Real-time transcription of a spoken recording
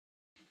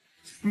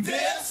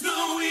There's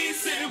no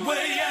easy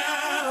way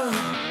out.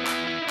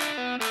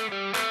 I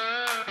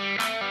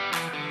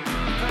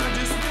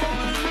just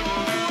wanna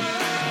know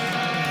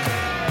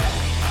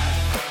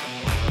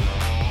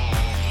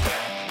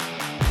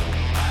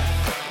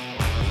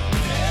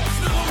there's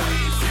no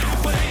easy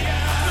way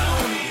out.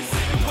 No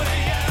easy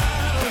way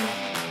out.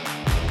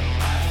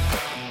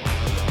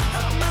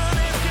 I'm not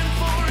asking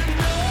for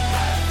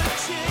another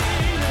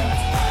chance.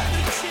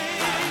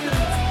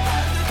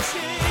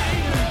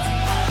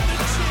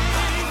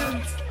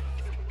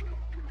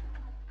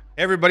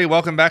 Hey everybody,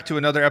 welcome back to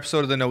another episode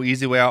of the No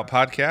Easy Way Out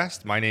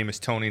podcast. My name is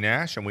Tony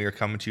Nash, and we are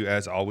coming to you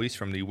as always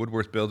from the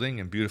Woodworth Building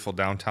in beautiful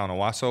downtown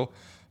Owasso,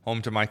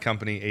 home to my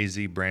company AZ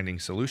Branding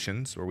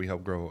Solutions, where we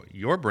help grow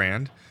your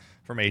brand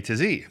from A to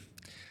Z.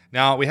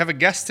 Now, we have a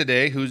guest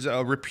today who's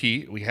a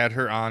repeat. We had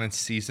her on in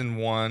season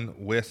 1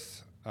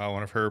 with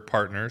one of her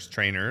partners,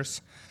 trainers,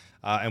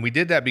 and we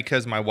did that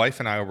because my wife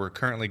and I were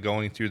currently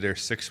going through their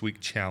 6-week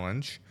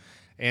challenge,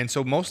 and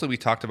so mostly we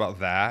talked about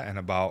that and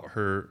about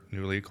her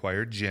newly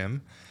acquired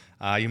gym.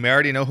 You may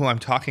already know who I'm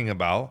talking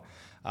about,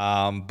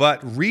 but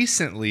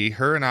recently,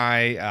 her and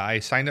I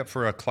signed up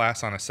for a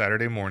class on a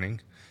Saturday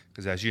morning,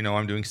 because as you know,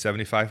 I'm doing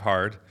 75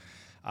 hard,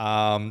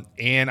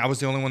 and I was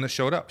the only one that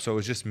showed up. So it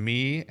was just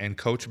me and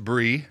Coach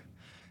Bree,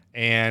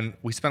 and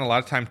we spent a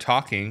lot of time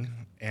talking,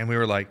 and we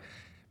were like,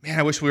 man,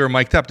 I wish we were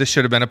mic'd up. This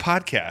should have been a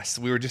podcast.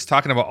 We were just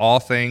talking about all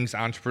things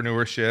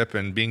entrepreneurship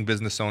and being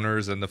business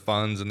owners and the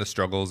funds and the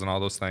struggles and all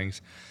those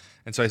things.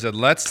 And so I said,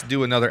 let's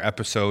do another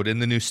episode in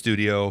the new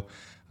studio.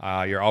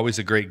 You're always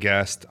a great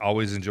guest.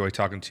 Always enjoy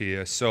talking to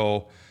you.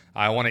 So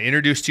I want to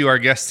introduce to you our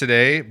guest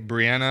today,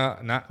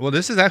 Brianna.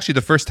 This is actually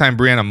the first time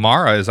Brianna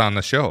Marrah is on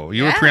the show.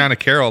 You were Brianna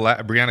Carroll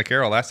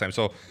last time.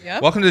 So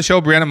Welcome to the show,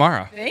 Brianna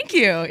Marrah. Thank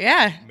you.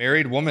 Yeah.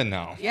 Married woman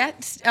now. Yeah.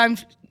 I'm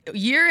a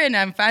year in.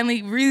 I'm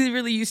finally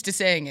really used to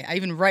saying it. I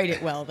even write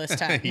it well this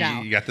time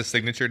now. You got the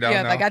signature down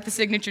now? Yeah, I got the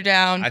signature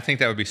down. I think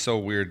that would be so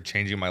weird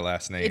changing my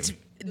last name. It's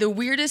the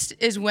weirdest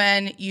is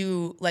when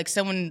you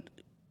someone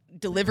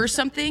deliver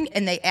something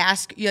and they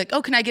ask you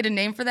oh, can I get a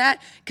name for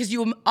that? Because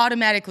you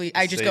automatically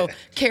I just go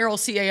Carroll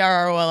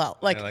Carroll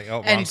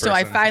and so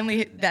I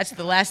finally that's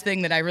the last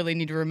thing that I really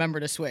need to remember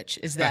to switch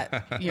is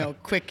that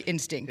quick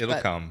instinct. It'll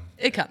come.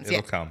 It comes.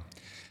 It'll come.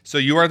 So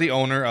you are the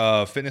owner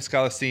of Fitness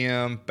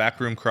Coliseum,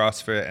 Back Room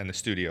CrossFit, and the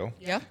studio.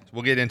 Yeah. So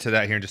we'll get into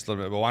that here in just a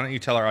little bit. But why don't you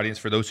tell our audience,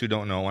 for those who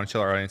don't know, why don't you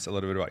tell our audience a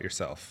little bit about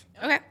yourself?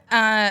 Okay.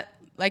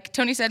 Like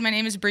Tony said, my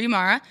name is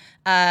Brianna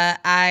Marrah.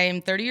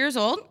 I'm 30 years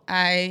old.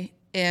 I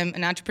am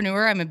an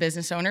entrepreneur. I'm a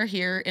business owner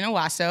here in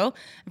Owasso.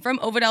 I'm from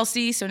Ovid,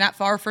 LC, so not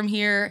far from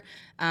here.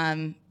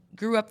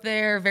 Grew up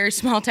there, very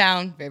small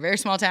town, very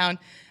small town.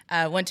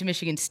 Went to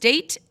Michigan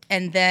State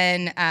and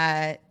then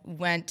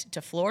went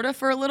to Florida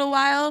for a little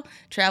while,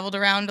 traveled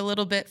around a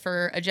little bit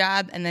for a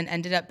job, and then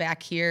ended up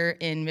back here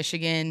in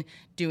Michigan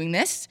doing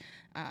this.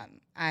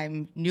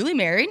 I'm newly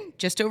married,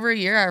 just over a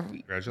year. Our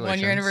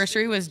 1-year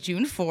anniversary was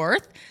June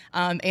 4th.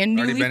 And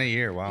already been a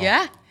year, wow.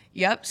 Yeah,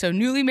 yep. So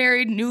newly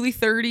married, newly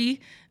 30.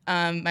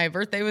 My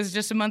birthday was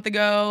just a month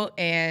ago,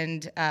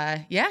 and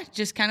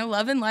just kind of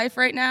loving life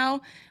right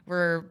now.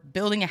 We're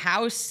building a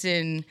house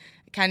and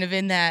kind of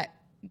in that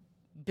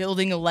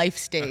building a life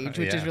stage,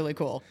 which is really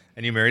cool.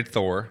 And you married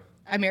Thor.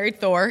 I married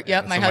Thor.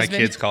 Yep, my husband. My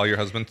kids call your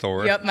husband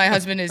Thor. Yep, my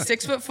husband is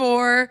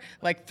 6'4",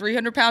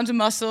 300 pounds of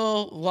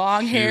muscle,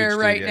 long hair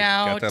right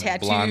now, got the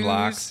tattoos, blonde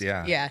locks.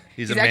 Yeah.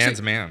 He's a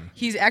man's man.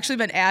 He's actually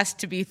been asked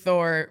to be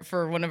Thor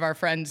for one of our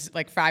friends'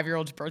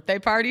 5-year-old's birthday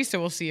party, so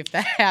we'll see if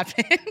that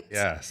happens.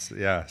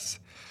 Yes.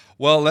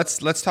 Well,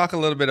 let's talk a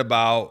little bit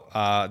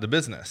about the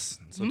business.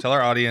 So tell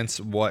our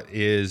audience what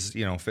is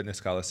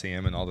Fitness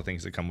Coliseum and all the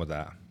things that come with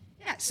that.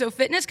 Yeah, so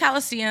Fitness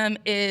Coliseum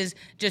is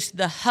just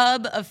the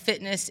hub of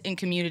fitness and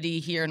community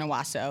here in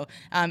Owasso,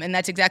 and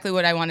that's exactly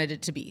what I wanted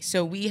it to be.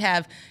 So we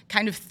have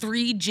kind of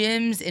 3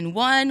 gyms in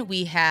one.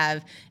 We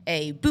have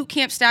a boot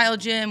camp style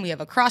gym, we have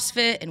a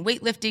CrossFit and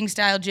weightlifting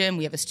style gym,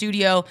 we have a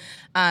studio.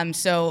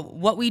 So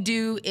what we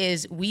do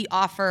is we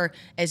offer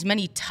as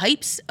many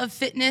types of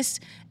fitness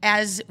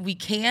as we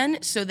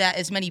can so that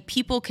as many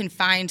people can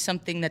find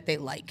something that they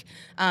like,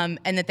 and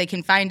that they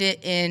can find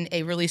it in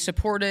a really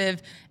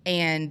supportive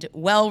and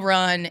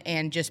well-run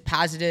and just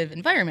positive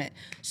environment.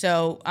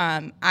 So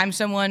I'm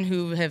someone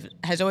who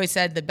has always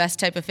said the best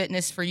type of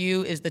fitness for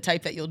you is the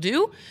type that you'll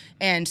do.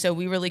 And so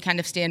we really kind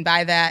of stand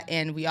by that,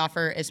 and we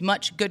offer as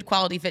much good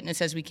quality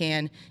fitness as we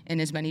can in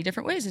as many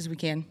different ways as we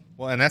can.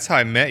 Well, and that's how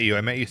I met you.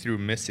 I met you through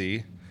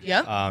Missy.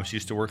 Yep. She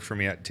used to work for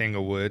me at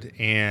Tanglewood,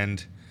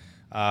 and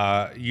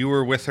you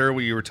were with her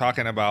when you were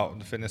talking about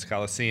the Fitness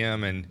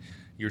Coliseum, and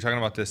you were talking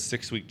about this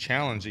 6-week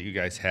challenge that you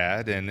guys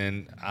had, and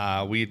then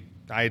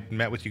I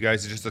met with you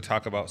guys just to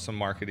talk about some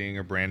marketing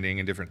or branding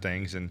and different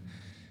things, and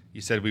you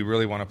said we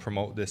really want to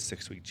promote this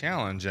 6-week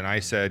challenge, and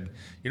I said,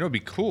 it'd be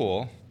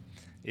cool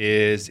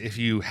is if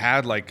you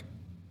had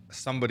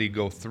somebody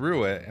go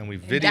through it and we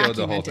videoed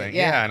the whole thing.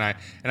 And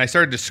I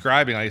started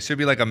describing it should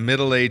be like a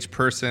middle-aged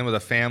person with a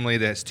family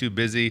that's too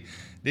busy.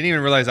 Didn't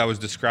even realize I was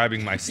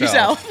describing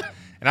myself.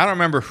 And I don't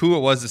remember who it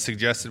was that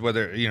suggested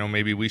whether,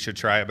 maybe we should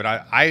try it. But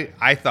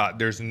I thought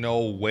there's no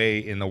way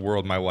in the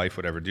world my wife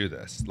would ever do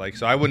this. Like,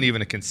 so I wouldn't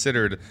even have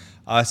considered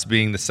us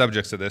being the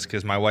subjects of this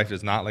because my wife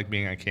does not like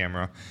being on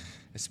camera,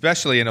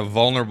 especially in a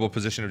vulnerable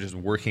position of just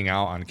working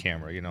out on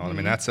camera. I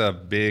mean, that's a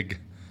big...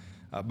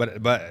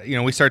 But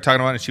we started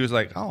talking about it, and she was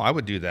like, "Oh, I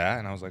would do that,"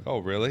 and I was like, "Oh,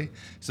 really?"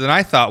 So then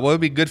I thought, well, it would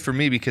be good for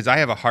me because I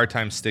have a hard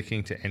time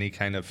sticking to any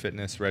kind of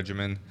fitness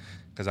regimen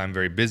because I'm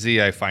very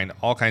busy. I find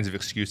all kinds of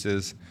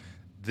excuses.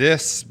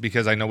 This,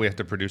 because I know we have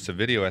to produce a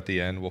video at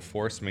the end, will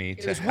force me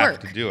to have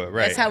to do it.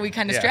 Right? That's how we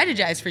kind of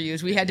strategized for you.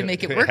 Is we had to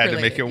make it work. We had to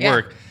make it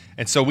work.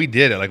 And so we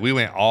did it. Like, we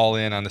went all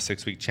in on the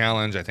 6-week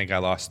challenge. I think I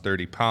lost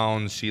 30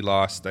 pounds. She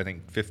lost, I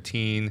think,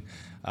 15.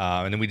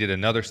 And then we did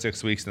another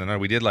 6 weeks, and then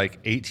we did like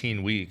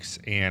 18 weeks,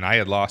 and I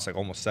had lost like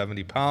almost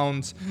 70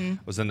 pounds.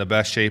 Was in the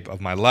best shape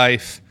of my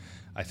life.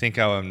 I think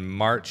on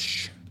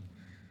March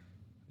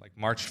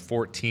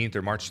 14th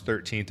or March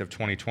 13th of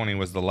 2020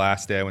 was the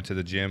last day I went to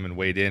the gym and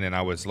weighed in, and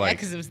I was like,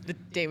 because it was the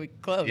day we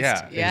closed.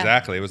 Yeah,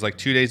 exactly. It was like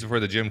 2 days before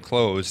the gym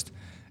closed,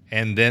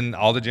 and then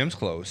all the gyms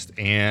closed.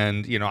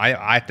 And I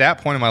at that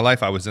point in my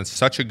life, I was in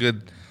such a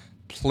good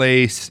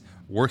place,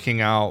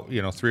 working out,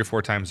 3 or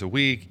 4 times a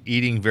week,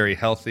 eating very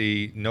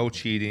healthy, no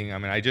cheating. I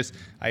mean,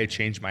 I had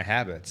changed my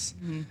habits.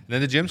 And then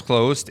the gyms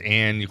closed,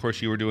 and of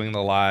course you were doing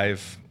the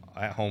live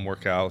at home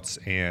workouts.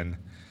 And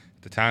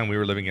at the time we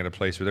were living in a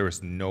place where there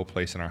was no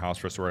place in our house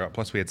for us to work out.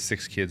 Plus we had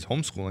 6 kids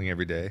homeschooling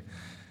every day.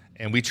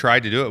 And we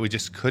tried to do it. We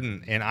just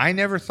couldn't. And I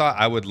never thought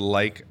I would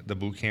like the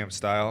boot camp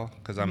style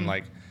because I'm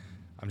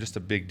just a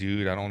big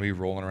dude. I don't want to be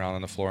rolling around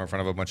on the floor in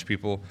front of a bunch of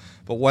people.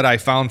 But what I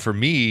found for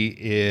me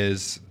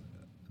is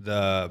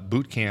the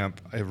boot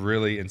camp, it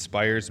really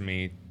inspires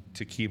me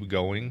to keep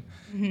going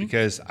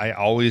because I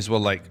always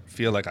will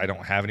feel like I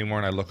don't have anymore,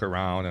 and I look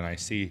around and I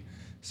see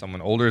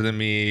someone older than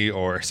me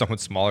or someone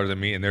smaller than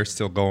me and they're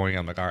still going.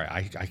 I'm like, all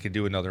right, I can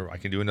do another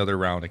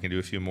round. I can do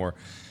a few more.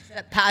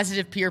 That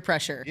positive peer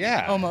pressure.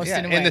 Yeah. Almost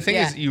in a way. And the thing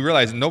is, you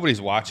realize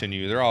nobody's watching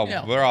you. They're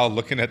all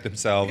looking at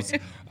themselves.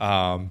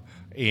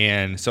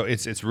 And so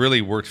it's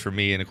really worked for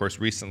me. And of course,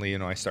 recently,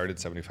 I started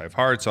 75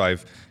 Hard, so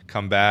I've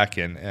come back,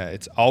 and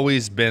it's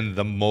always been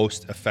the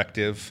most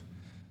effective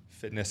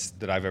fitness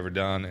that I've ever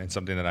done, and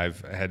something that I've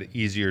had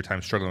easier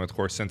time struggling with. Of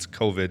course, since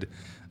COVID,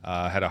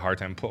 had a hard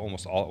time put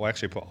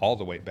all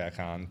the weight back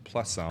on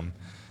plus some.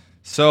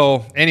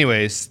 So,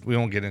 anyways, we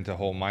won't get into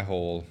my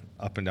whole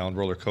up and down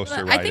roller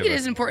coaster ride. I think it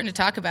is important to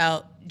talk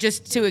about,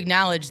 just to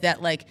acknowledge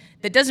that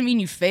that doesn't mean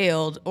you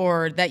failed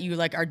or that you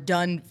are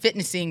done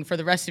fitnessing for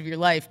the rest of your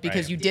life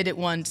because you did it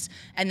once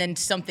and then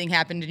something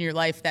happened in your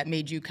life that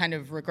made you kind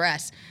of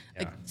regress.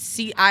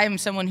 I am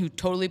someone who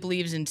totally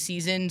believes in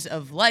seasons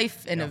of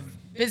life and of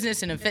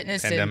business and of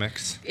fitness.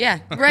 Pandemics.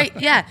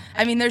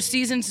 I mean, there's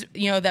seasons,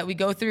 that we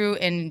go through,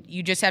 and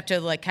you just have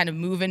to kind of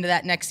move into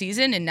that next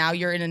season. And now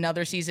you're in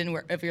another season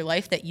of your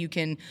life that you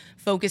can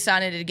focus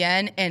on it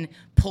again and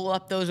pull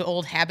up those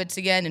old habits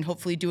again, and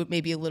hopefully do it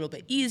maybe a little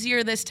bit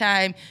easier this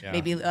time.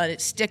 Maybe let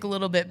it stick a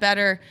little bit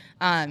better.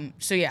 I'm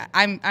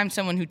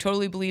someone who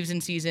totally believes in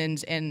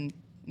seasons, and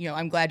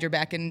I'm glad you're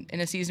back in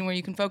a season where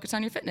you can focus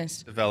on your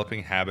fitness.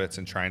 Developing habits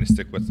and trying to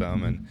stick with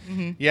them.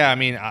 And I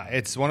mean,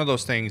 it's one of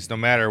those things, no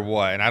matter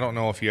what, and I don't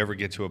know if you ever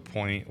get to a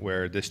point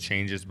where this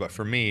changes, but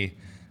for me,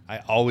 I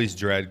always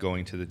dread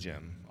going to the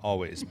gym,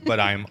 always. But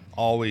I'm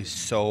always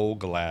so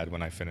glad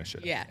when I finish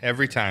it. Yeah.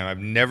 Every time. I've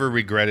never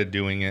regretted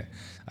doing it.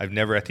 I've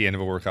never at the end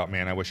of a workout,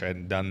 man, I wish I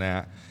hadn't done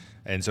that.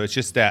 And so it's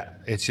just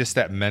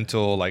that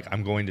mental,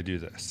 I'm going to do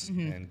this,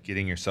 and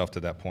getting yourself to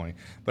that point.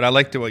 But I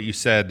liked what you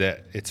said,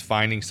 that it's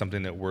finding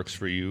something that works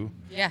for you.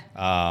 Yeah.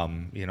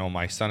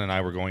 My son and I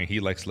were going, he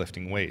likes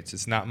lifting weights.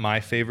 It's not my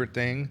favorite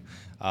thing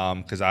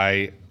because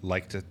I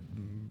like to,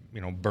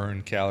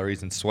 burn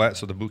calories and sweat.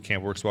 So the boot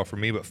camp works well for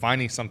me, but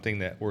finding something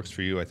that works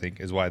for you, I think,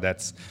 is why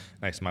that's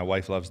nice. My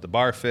wife loves the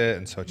bar fit.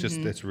 And so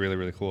it's really,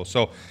 really cool.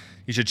 So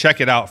you should check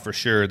it out for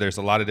sure. There's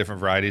a lot of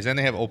different varieties, and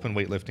they have open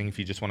weightlifting if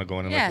you just want to go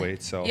in and lift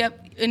weights. So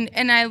yep,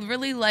 and I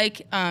really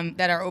like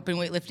that our open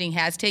weightlifting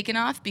has taken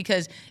off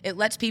because it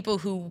lets people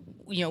who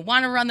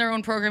want to run their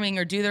own programming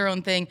or do their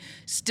own thing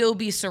still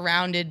be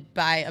surrounded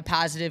by a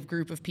positive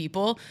group of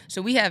people.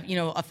 So we have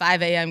a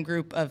 5 a.m.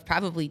 group of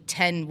probably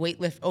 10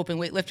 open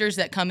weightlifters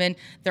that come in.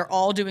 They're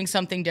all doing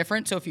something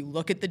different. So if you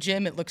look at the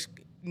gym, it looks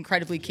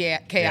incredibly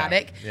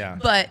chaotic,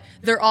 but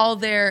they're all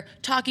there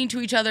talking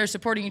to each other,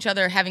 supporting each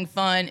other, having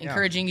fun,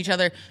 encouraging each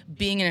other,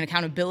 being an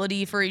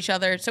accountability for each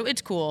other. So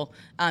it's cool,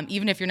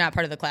 even if you're not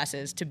part of the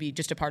classes, to be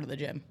just a part of the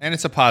gym. And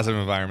it's a positive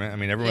environment. I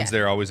mean, everyone's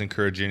there always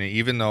encouraging it,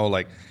 even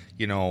though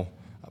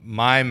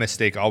my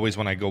mistake always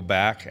when I go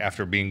back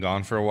after being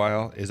gone for a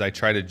while is I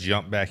try to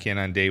jump back in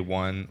on day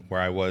one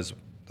where I was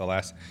the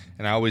last,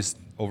 and I always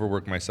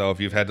overwork myself.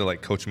 You've had to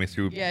coach me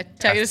through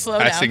tell you to slow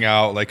down. Passing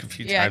out a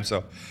few times.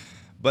 So.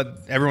 But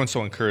everyone's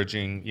so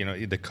encouraging,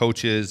 the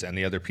coaches and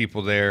the other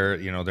people there,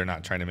 they're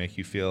not trying to make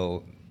you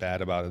feel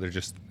bad about it. They're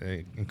just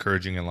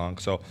encouraging along.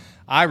 So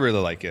I really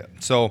like it.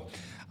 So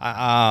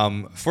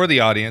for the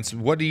audience,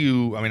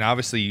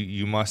 obviously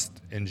you must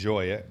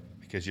enjoy it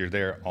because you're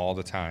there all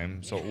the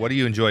time. So what do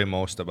you enjoy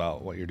most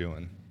about what you're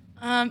doing?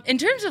 In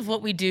terms of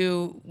what we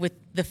do with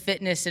the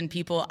fitness and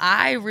people,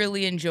 I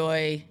really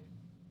enjoy,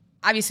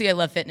 obviously I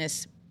love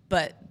fitness,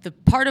 but the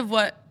part of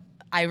what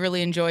I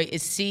really enjoy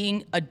is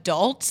seeing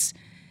adults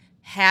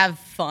have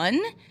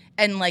fun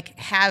and like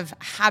have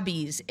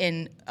hobbies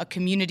in a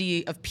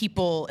community of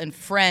people and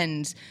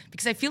friends,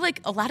 because I feel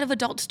like a lot of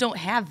adults don't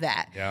have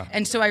that. Yeah.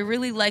 And so I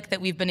really like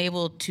that we've been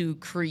able to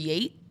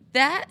create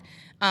that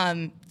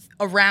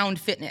around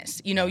fitness.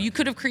 You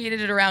could have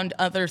created it around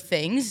other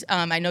things.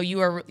 I know you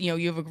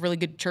have a really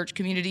good church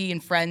community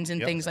and friends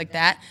and things like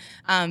that.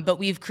 But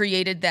we've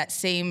created that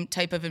same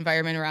type of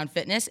environment around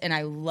fitness, and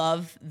I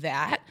love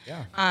that.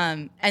 Yeah.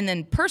 And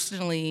then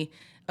personally,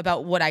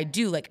 about what I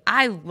do, like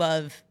I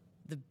love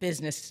the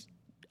business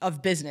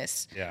of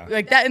business. Yeah.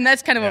 Like that, and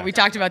that's kind of what we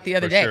talked about the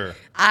other day. Sure.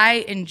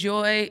 I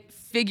enjoy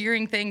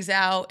figuring things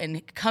out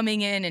and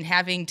coming in and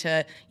having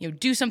to,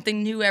 do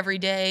something new every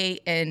day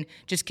and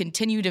just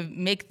continue to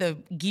make the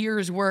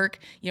gears work.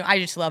 I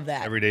just love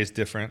that. Every day's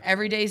different.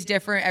 Every day's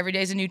different. Every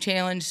day's a new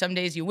challenge. Some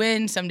days you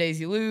win. Some days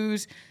you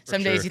lose.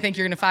 Some days sure. you think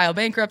you're going to file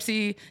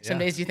bankruptcy. Some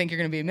Yeah. days you think you're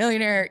going to be a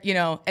millionaire,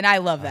 and I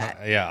love that.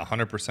 Yeah,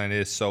 100%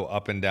 is so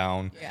up and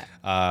down.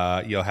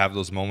 Yeah. You'll have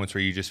those moments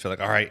where you just feel like,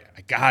 all right,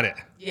 I got it.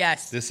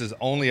 Yes. This is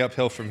only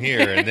uphill from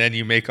here. And then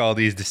you make all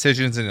these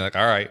decisions and you're like,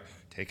 all right,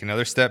 take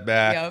another step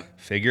back, Yep.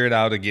 figure it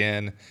out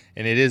again.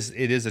 And it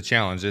is a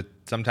challenge.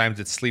 Sometimes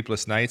it's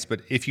sleepless nights,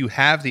 but if you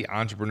have the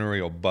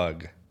entrepreneurial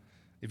bug,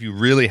 if you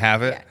really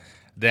have it, Yeah.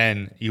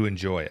 then you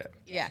enjoy it.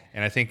 Yeah.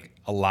 And I think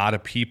a lot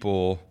of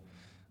people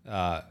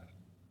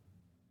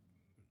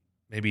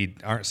maybe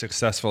aren't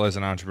successful as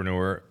an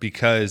entrepreneur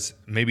because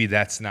maybe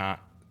that's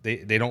not,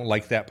 they don't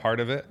like that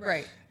part of it.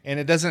 Right.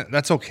 And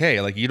that's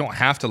okay. Like, you don't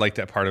have to like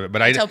that part of it.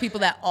 But I tell people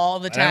that all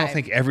the time. I don't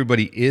think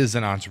everybody is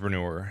an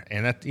entrepreneur.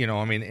 And that,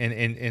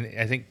 and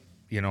I think,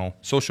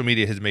 social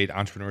media has made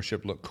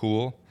entrepreneurship look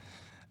cool.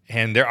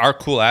 And there are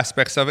cool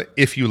aspects of it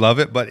if you love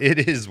it, but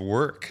it is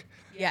work.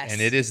 Yes. And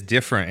it is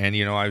different. And,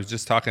 I was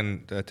just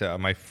talking to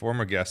my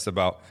former guest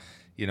about,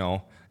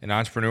 an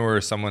entrepreneur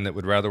is someone that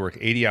would rather work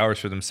 80 hours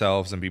for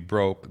themselves and be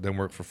broke than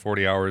work for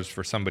 40 hours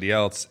for somebody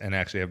else and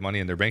actually have money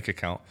in their bank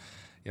account.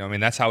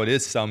 That's how it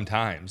is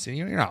sometimes. And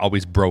you're not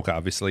always broke,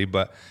 obviously,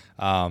 but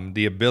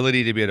the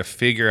ability to be able to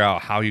figure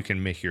out how you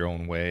can make your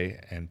own way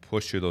and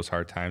push through those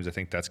hard times, I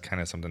think that's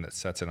kind of something that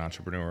sets an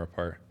entrepreneur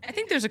apart. I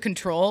think there's a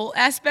control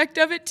aspect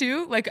of it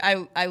too. Like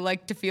I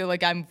like to feel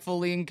like I'm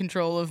fully in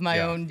control of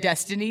my own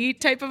destiny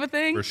type of a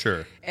thing. For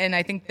sure. And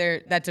I think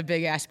that's a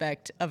big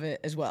aspect of it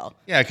as well.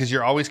 Yeah, because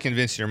you're always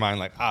convinced in your mind,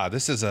 like,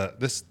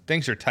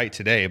 things are tight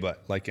today,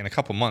 but like in a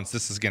couple months,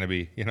 this is going to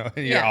be, and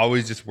you're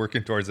always just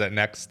working towards that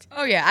next.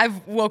 Oh yeah,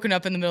 I've woken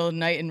up in the middle of the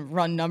night and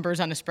run numbers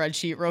on a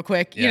spreadsheet real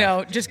quick,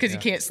 just because you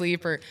can't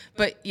sleep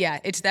but yeah,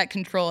 it's that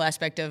control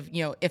aspect of,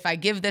 if I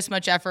give this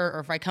much effort or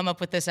if I come up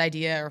with this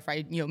idea or if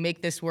I,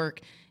 make this work,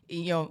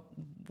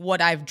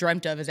 what I've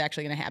dreamt of is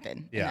actually going to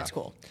happen. Yeah. And that's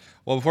cool.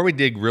 Well, before we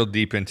dig real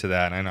deep into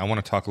that, and I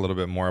want to talk a little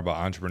bit more about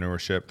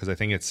entrepreneurship because I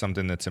think it's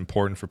something that's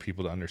important for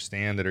people to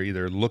understand that are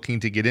either looking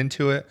to get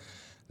into it,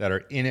 that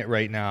are in it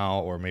right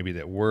now, or maybe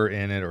that were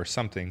in it or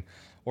something,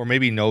 or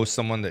maybe know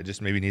someone that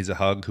just maybe needs a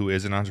hug who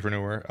is an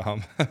entrepreneur.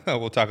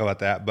 We'll talk about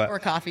that. But Or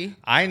coffee.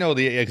 I know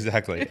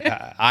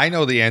I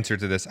know the answer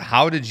to this.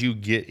 How did you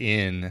get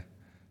in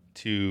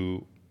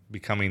to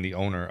becoming the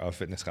owner of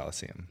Fitness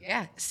Coliseum?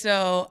 Yeah.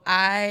 So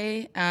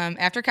I,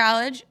 after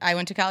college, I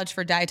went to college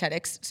for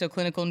dietetics, so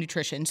clinical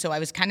nutrition. So I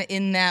was kind of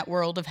in that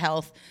world of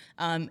health,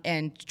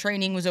 and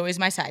training was always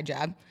my side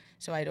job.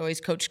 So I'd always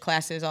coached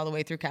classes all the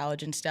way through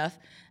college and stuff.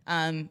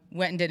 Went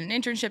and did an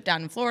internship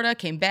down in Florida,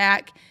 came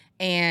back,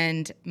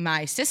 and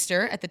my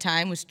sister at the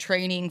time was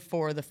training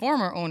for the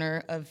former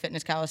owner of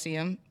Fitness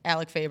Coliseum,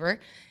 Alec Faber,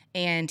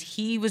 and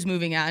he was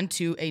moving on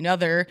to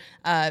another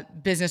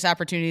business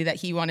opportunity that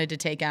he wanted to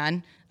take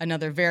on,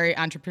 another very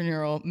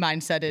entrepreneurial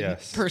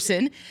mindseted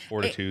person.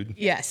 Fortitude.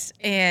 Yes.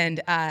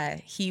 And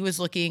he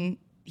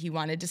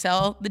wanted to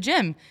sell the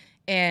gym.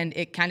 And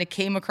it kind of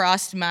came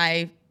across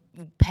my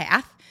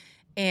path.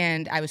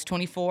 And I was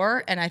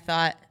 24, and I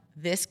thought,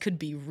 this could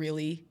be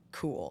really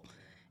cool.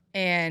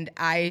 And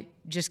I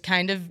just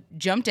kind of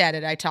jumped at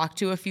it. I talked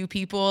to a few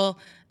people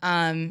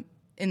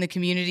in the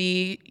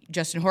community,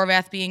 Justin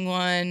Horvath being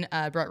one,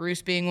 Brett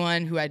Roos being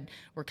one, who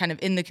were kind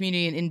of in the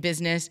community and in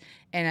business.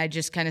 And I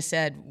just kind of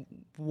said,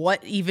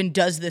 what even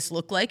does this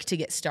look like to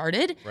get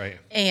started? Right.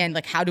 And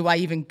like, how do I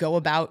even go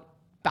about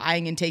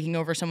buying and taking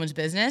over someone's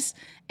business?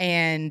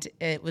 And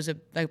it was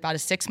about a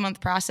 6-month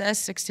process,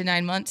 6 to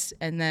 9 months.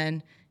 And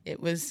then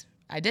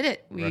I did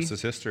it. The rest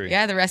is history.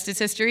 Yeah, the rest is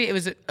history. It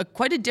was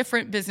quite a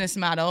different business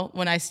model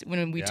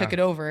when we took it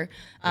over. It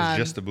was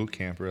just a boot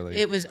camp, really.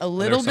 It was a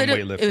little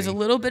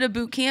bit of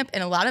boot camp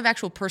and a lot of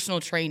actual personal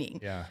training.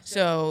 Yeah.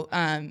 So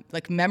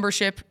like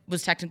membership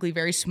was technically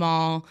very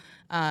small.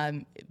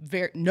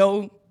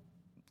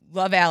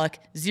 Love Alec,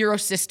 0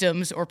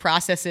 systems or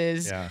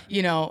processes.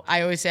 Yeah.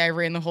 I always say I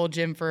ran the whole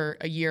gym for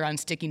a year on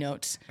sticky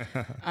notes.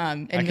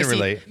 And I can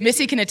relate.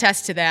 Missy can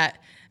attest to that.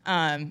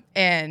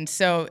 And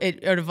so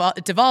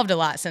it's evolved a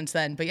lot since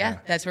then. But yeah,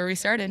 that's where we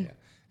started. Yeah.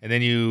 And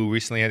then you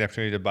recently had the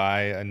opportunity to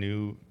buy a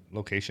new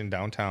location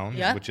downtown,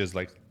 which is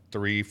like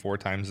 3-4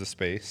 times the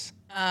space.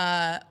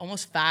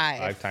 Almost 5.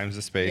 5 times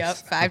the space. Yep,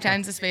 5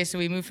 times the space. So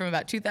we moved from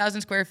about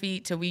 2,000 square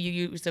feet to we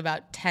use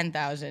about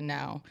 10,000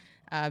 now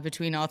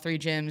between all 3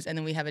 gyms. And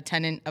then we have a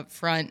tenant up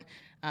front.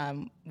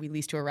 We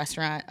lease to a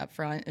restaurant up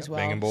front as well.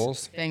 Bang and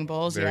Bowls. Bang and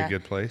Bowls, Very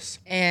good place.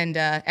 And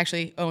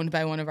actually owned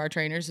by one of our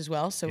trainers as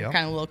well. So we're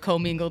kind of a little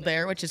commingled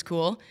there, which is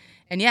cool.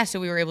 And yeah, so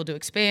we were able to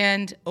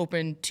expand,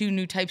 open 2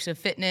 new types of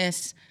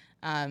fitness.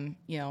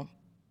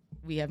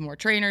 We have more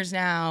trainers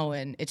now,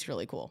 and it's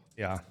really cool.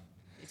 Yeah.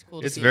 It's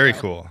cool. It's very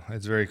cool.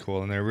 It's very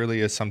cool. And there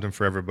really is something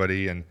for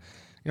everybody. And,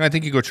 I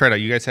think you go try it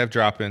out. You guys have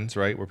drop-ins,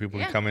 right, where people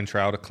can come and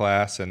try out a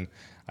class. And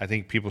I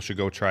think people should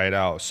go try it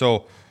out.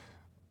 So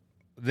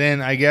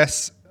then I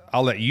guess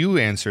I'll let you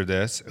answer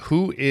this.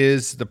 Who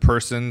is the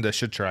person that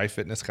should try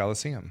Fitness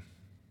Coliseum?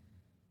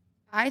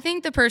 I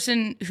think the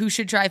person who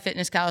should try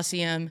Fitness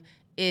Coliseum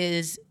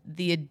is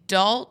the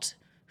adult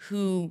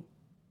who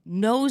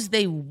knows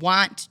they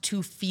want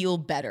to feel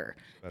better.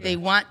 They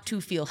want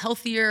to feel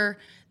healthier.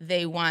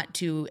 They want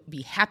to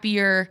be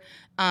happier.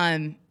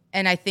 And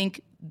I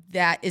think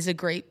that is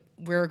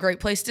we're a great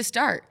place to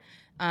start.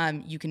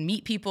 You can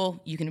meet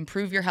people, you can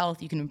improve your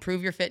health, you can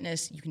improve your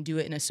fitness, you can do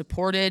it in a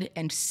supported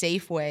and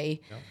safe way.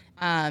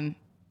 Yep.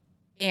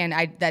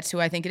 And that's who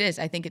I think it is.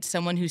 I think it's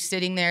someone who's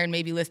sitting there and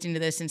maybe listening to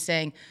this and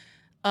saying,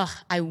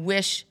 I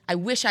wish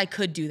I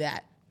could do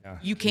that. Yeah,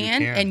 you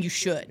can and you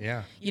should.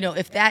 Yeah.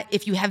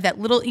 If you have that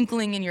little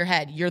inkling in your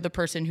head, you're the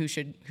person who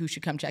should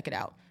come check it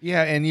out.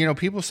 Yeah, and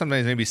people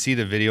sometimes maybe see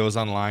the videos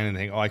online and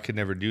think, I could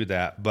never do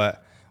that.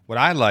 But what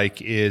I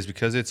like is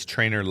because it's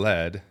trainer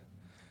led,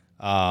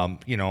 I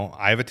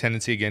have a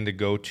tendency again to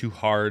go too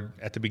hard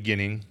at the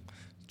beginning.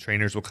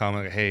 Trainers will come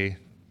and hey,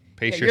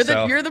 pace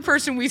yourself. You're the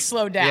person we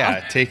slow down.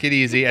 Yeah, take it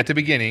easy at the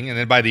beginning, and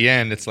then by the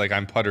end, it's like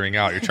I'm puttering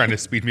out. You're trying to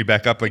speed me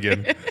back up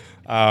again.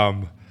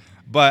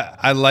 But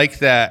I like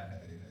that.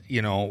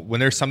 When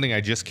there's something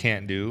I just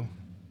can't do,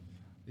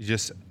 you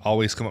just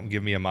always come up and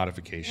give me a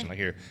modification. Like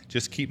here,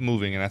 just keep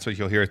moving. And that's what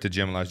you'll hear at the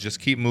gym a lot. Just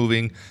keep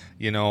moving.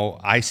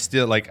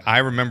 I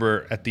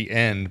remember at the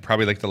end,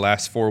 probably like the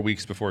last 4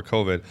 weeks before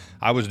COVID,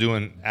 I was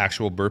doing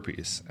actual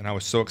burpees. And I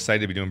was so excited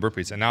to be doing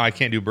burpees. And now I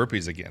can't do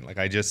burpees again.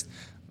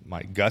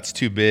 My gut's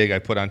too big. I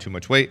put on too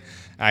much weight.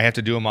 I have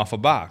to do them off a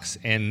box.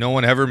 And no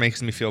one ever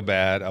makes me feel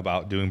bad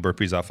about doing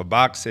burpees off a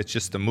box. It's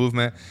just the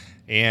movement.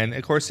 And,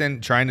 of course, then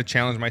trying to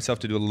challenge myself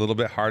to do a little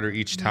bit harder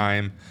each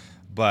time.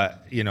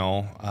 But,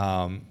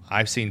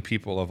 I've seen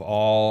people of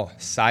all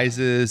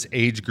sizes,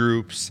 age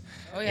groups.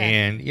 Oh, yeah.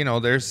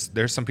 And,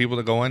 there's some people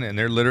that go in and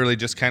they're literally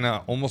just kind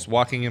of almost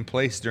walking in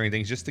place during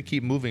things just to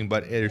keep moving.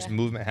 But there's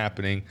movement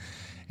happening.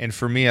 And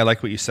for me, I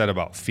like what you said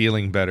about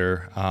feeling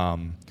better.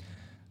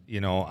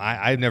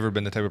 I've never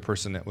been the type of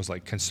person that was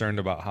like concerned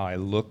about how I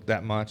looked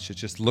that much. It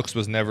just looks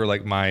was never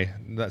like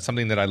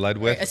something that I led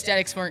with. Right.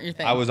 Aesthetics weren't your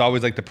thing. I was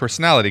always like the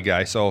personality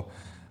guy. So,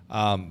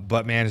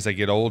 but man, as I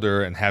get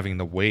older and having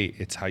the weight,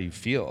 it's how you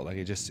feel. Like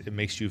it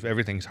makes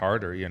everything's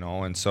harder,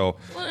 and so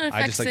it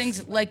affects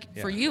things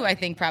for you. I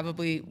think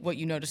probably what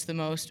you noticed the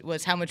most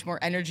was how much more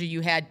energy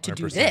you had to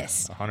do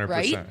this. 100%,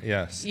 right?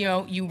 Yes.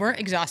 You weren't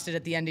exhausted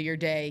at the end of your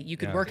day. You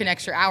could work an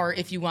extra hour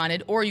if you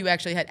wanted, or you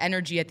actually had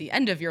energy at the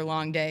end of your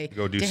long day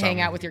to hang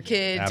out with your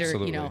kids.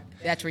 Absolutely. Or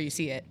that's where you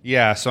see it.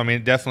 Yeah. So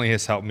it definitely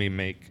has helped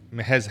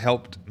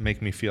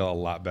make me feel a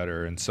lot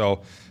better. And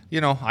so.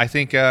 I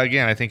think,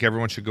 I think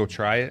everyone should go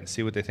try it and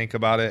see what they think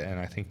about it. And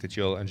I think that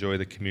you'll enjoy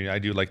the community. I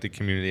do like the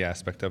community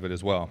aspect of it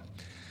as well.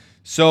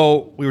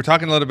 So we were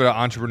talking a little bit about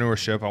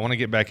entrepreneurship. I want to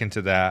get back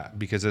into that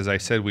because, as I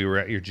said, we were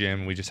at your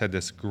gym. We just had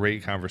this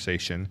great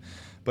conversation.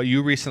 But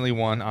you recently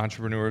won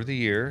Entrepreneur of the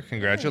Year.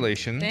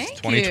 Congratulations. Thank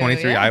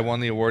 2023. you. Yeah. I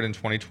won the award in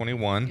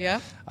 2021.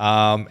 Yeah.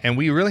 And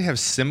we really have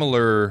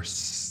similar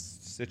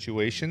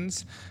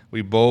situations.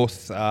 We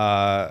both,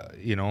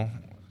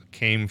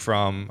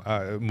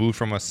 moved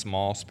from a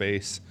small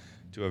space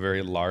to a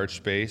very large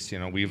space.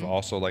 We've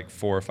also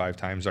 4 or 5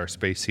 times our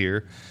space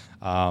here.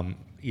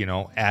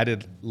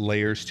 Added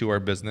layers to our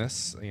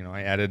business.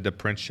 I added the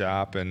print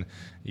shop, and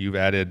you've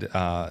added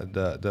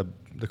the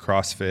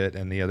CrossFit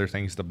and the other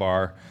things, the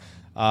bar.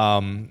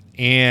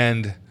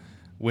 And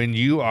when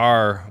you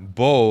are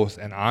both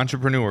an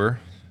entrepreneur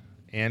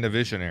and a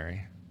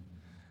visionary,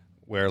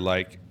 where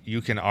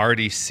you can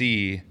already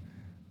see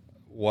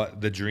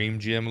what the dream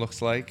gym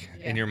looks like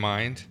in your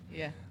mind.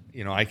 Yeah.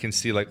 I can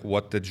see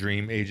what the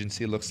dream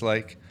agency looks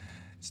like.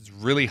 It's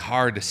really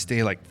hard to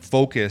stay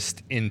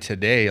focused in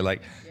today.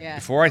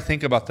 Before I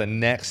think about the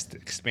next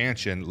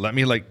expansion, let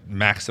me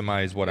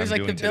maximize what I'm doing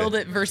today. There's the build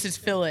it versus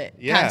fill it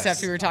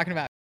concept we were talking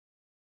about.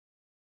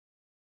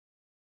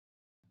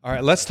 All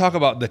right, let's talk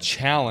about the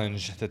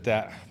challenge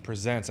that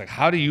presents.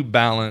 How do you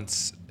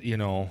balance,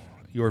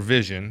 your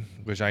vision,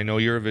 which I know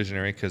you're a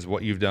visionary because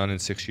what you've done in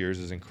 6 years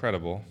is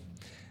incredible.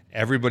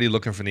 Everybody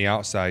looking from the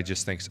outside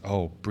just thinks,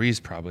 Bree's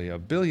probably a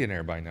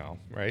billionaire by now,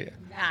 right?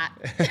 Not.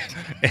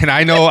 And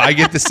I know I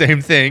get the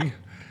same thing.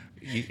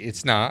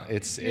 It's not.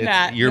 It's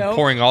Not, you're nope.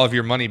 pouring all of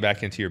your money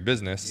back into your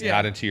business, Yeah.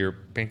 not into your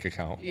bank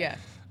account. Yeah.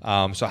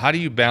 So how do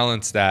you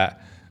balance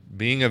that,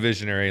 being a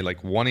visionary,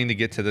 like wanting to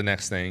get to the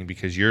next thing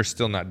because you're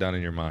still not done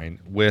in your mind,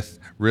 with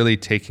really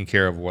taking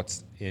care of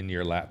what's in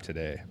your lap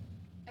today?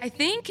 I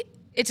think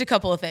it's a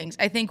couple of things.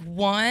 I think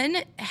one,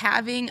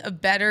 learning a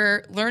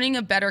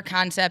better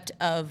concept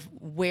of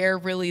where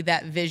really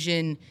that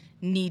vision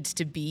needs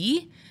to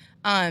be.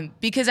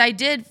 Because I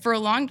did for a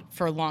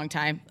long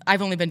time.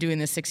 I've only been doing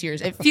this 6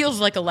 years. It feels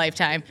like a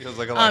lifetime. Feels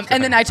like a lifetime.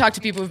 And then I talk to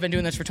people who've been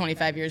doing this for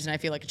 25 years, and I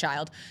feel like a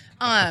child.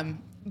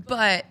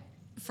 But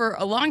for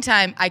a long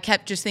time, I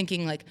kept just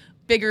thinking like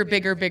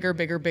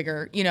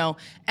bigger, you know.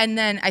 And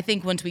then I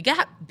think once we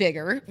got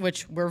bigger,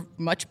 which we're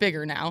much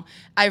bigger now,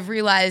 I've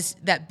realized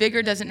that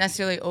bigger doesn't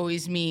necessarily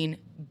always mean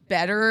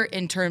better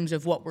in terms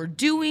of what we're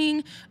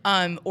doing,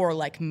 or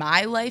like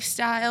my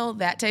lifestyle,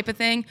 that type of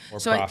thing.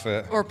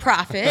 Or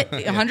profit,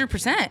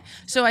 100%.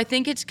 So I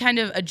think it's kind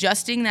of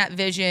adjusting that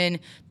vision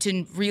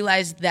to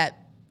realize that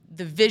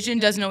the vision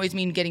doesn't always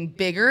mean getting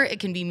bigger. It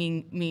can be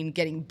mean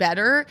getting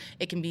better.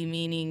 It can be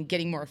meaning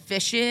getting more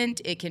efficient.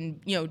 It can,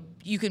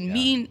 you can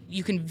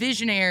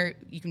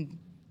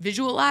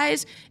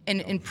visualize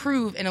and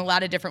improve in a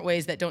lot of different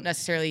ways that don't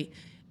necessarily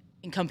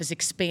encompass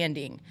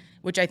expanding,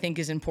 which I think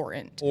is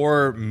important.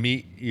 Or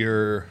meet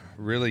your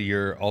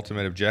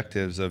ultimate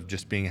objectives of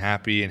just being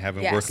happy and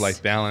having Yes.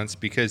 work-life balance,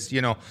 because,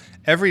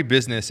 every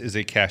business is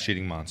a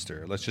cash-eating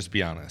monster. Let's just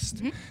be honest.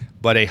 Mm-hmm.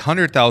 But a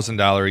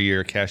 $100,000 a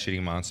year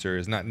cash-eating monster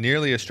is not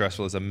nearly as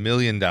stressful as $1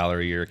 million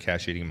a year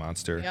cash-eating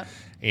monster. Yep.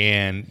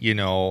 And,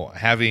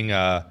 having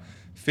a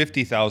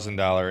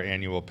 $50,000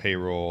 annual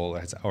payroll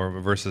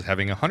versus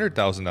having a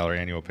 $100,000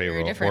 annual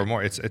payroll different. or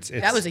more. It's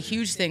That was a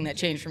huge thing that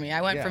changed for me.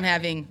 I went Yeah. from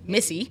having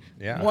Missy,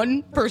 Yeah.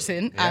 one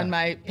person Yeah. on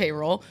my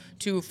payroll,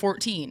 to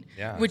 14,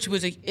 Yeah. which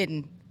was a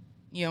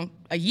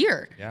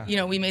year.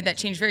 Yeah. We made that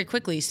change very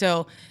quickly.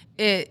 So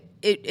it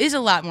is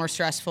a lot more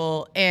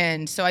stressful.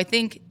 And so I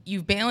think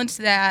you balance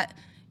that.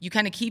 You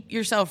kind of keep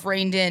yourself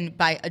reined in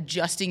by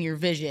adjusting your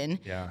vision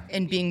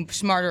and being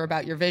smarter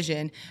about your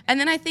vision. And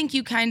then I think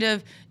you kind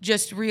of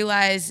just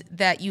realize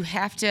that you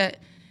have to,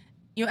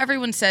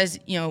 everyone says,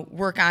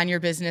 work on your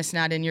business,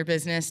 not in your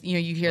business.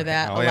 You hear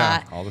that a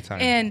lot. All the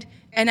time.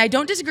 And I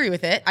don't disagree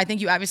with it. I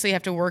think you obviously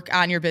have to work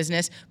on your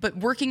business, but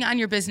working on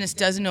your business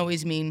doesn't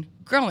always mean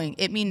growing.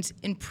 It means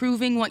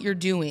improving what you're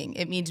doing.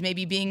 It means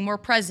maybe being more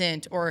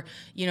present, or,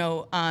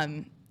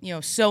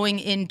 sewing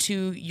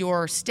into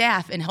your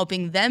staff and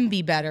helping them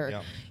be better,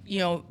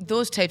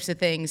 those types of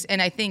things.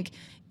 And I think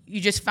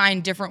you just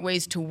find different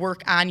ways to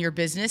work on your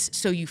business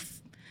so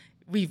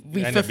we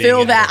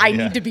fulfill that I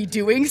need to be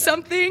doing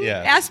something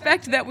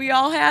aspect that we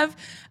all have.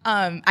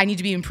 I need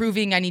to be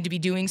improving. I need to be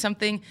doing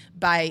something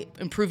by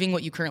improving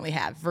what you currently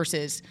have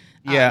versus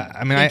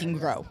thinking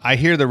grow. I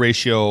hear the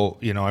ratio,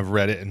 I've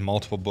read it in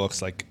multiple books,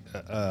 like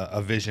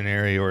a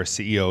visionary or a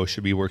CEO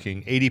should be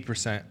working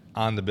 80%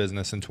 on the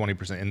business and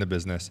 20% in the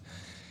business.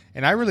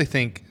 And I really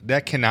think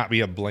that cannot be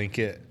a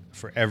blanket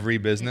for every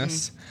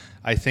business. Mm-hmm.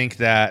 I think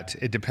that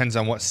it depends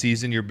on what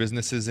season your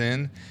business is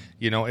in.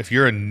 If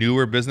you're a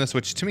newer business,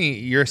 which to me,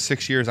 you're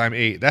 6 years, I'm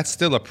 8, that's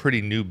still a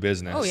pretty new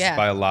business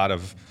by a lot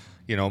of,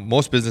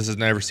 most businesses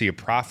never see a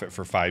profit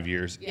for 5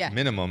 years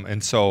minimum.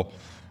 And so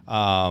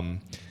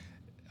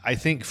I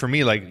think for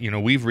me, like,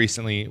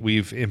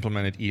 we've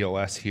implemented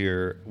EOS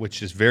here,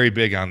 which is very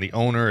big on the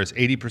owner. Is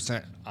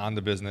 80% on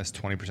the business,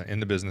 20% in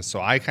the business. So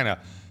I kind of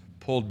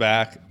pulled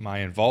back my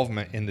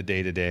involvement in the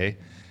day-to-day.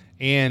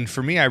 And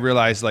for me, I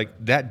realized like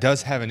that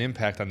does have an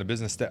impact on the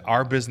business that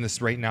our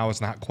business right now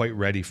is not quite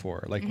ready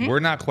for. Like we're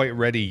not quite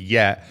ready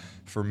yet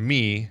for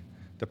me,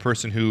 the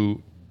person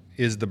who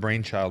is the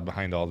brainchild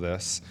behind all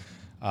this,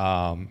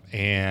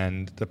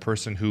 and the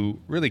person who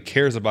really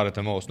cares about it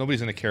the most.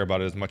 Nobody's going to care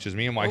about it as much as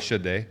me, and why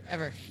should they?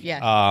 Ever,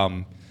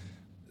 yeah.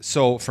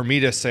 So for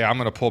me to say I'm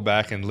going to pull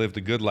back and live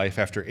the good life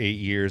after 8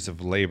 years of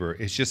labor,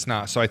 it's just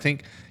not. So I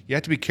think you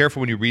have to be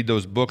careful when you read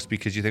those books,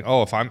 because you think,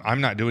 oh, if I'm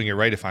not doing it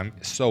right if I'm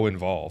so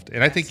involved.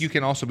 And I think you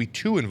can also be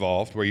too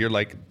involved, where you're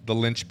like the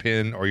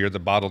linchpin or you're the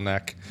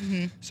bottleneck.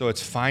 Mm-hmm. So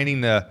it's finding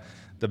the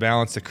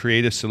balance, the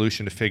creative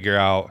solution to figure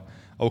out,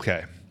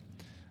 okay,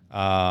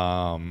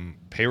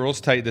 payroll's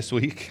tight this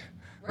week.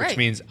 Which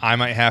means I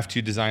might have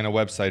to design a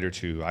website or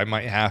two. I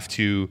might have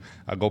to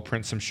go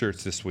print some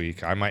shirts this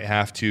week. I might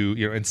have to,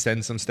 and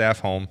send some staff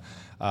home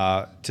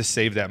to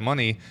save that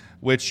money,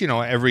 which,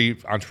 every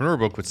entrepreneur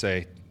book would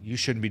say, you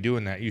shouldn't be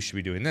doing that. You should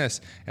be doing this.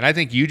 And I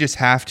think you just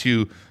have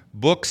to,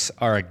 books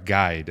are a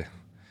guide.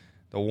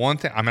 The one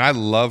thing, I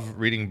love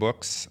reading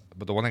books,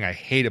 but the one thing I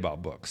hate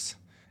about books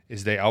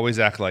is they always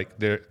act like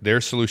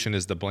their solution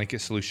is the blanket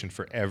solution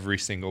for every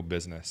single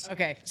business.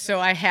 Okay,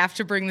 so I have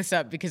to bring this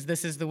up because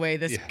this is the way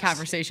this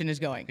conversation is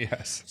going.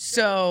 Yes.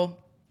 So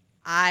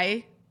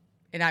and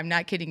I'm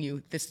not kidding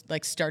you, this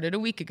started a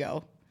week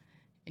ago,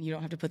 and you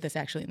don't have to put this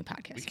actually in the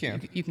podcast. We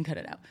can. You can cut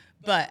it out.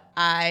 But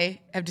I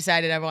have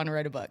decided I want to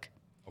write a book.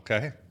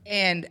 Okay.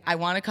 And I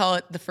want to call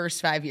it The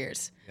First 5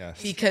 Years.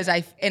 Yes. Because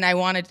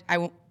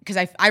because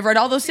I've read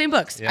all those same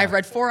books. Yeah. I've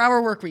read 4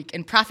 Hour Work Week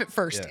and Profit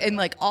First, Yeah. and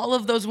like all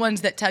of those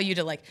ones that tell you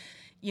to like,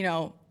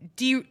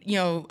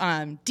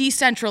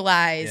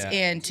 decentralize Yeah.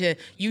 and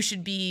you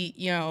should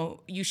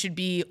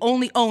be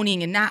only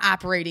owning and not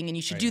operating, and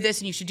you should do this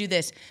and you should do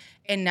this.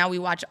 And now we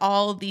watch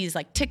all these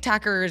like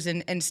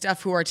TikTokers and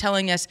stuff who are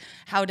telling us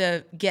how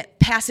to get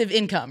passive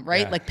income,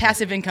 right? Yeah. Like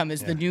passive income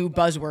is the new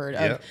buzzword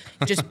of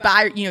just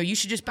buy, you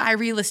should just buy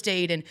real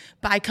estate and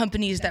buy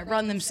companies that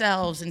run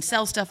themselves and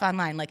sell stuff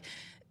online. Like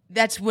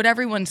that's what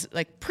everyone's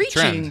like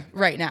preaching Trend.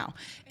 right now.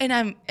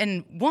 And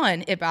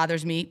it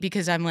bothers me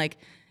because I'm like,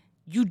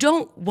 you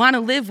don't want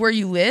to live where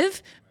you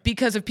live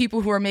because of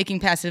people who are making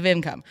passive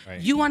income. Right.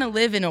 You want to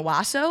live in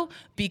Owasso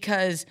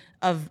because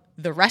of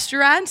the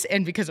restaurants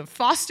and because of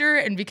Foster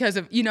and because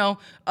of,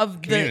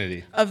 of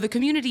Community. the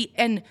community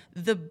and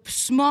the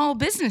small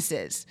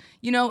businesses.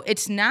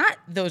 It's not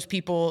those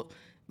people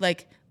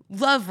like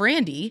love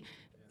Randy,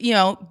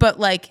 but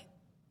like,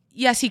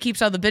 yes, he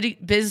keeps all the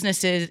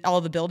businesses,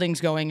 all the buildings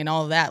going and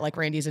all of that. Like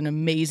Randy's an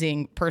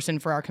amazing person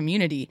for our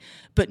community,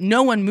 but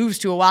no one moves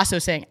to Owasso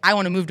saying, I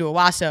want to move to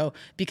Owasso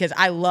because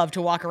I love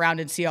to walk around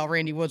and see all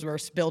Randy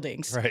Woodworth's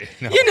buildings. Right.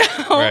 No.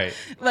 Right.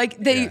 Like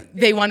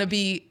they want to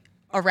be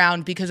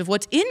around because of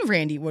what's in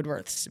Randy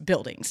Woodworth's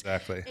buildings.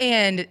 Exactly.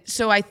 And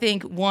so I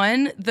think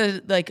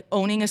the like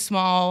owning a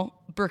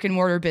small brick and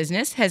mortar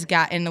business has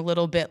gotten a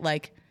little bit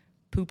like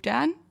pooped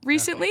on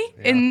recently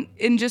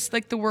in just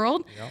like the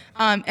world.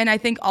 Yeah. And I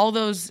think all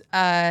those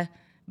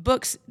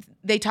books,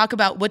 they talk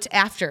about what's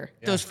after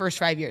those first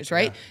 5 years,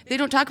 right? Yeah. They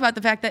don't talk about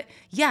the fact that,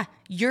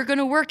 you're going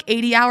to work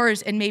 80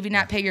 hours and maybe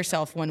not pay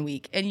yourself 1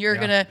 week. And you're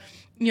going to,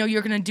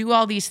 you're going to do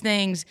all these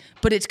things,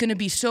 but it's going to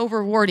be so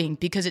rewarding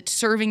because it's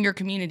serving your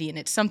community and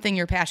it's something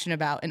you're passionate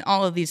about and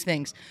all of these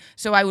things.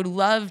 So I would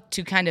love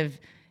to kind of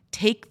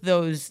take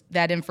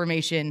that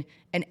information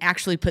and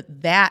actually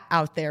put that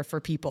out there for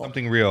people.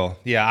 Something real.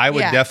 Yeah, I would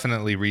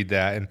definitely read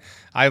that. And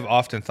I've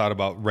often thought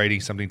about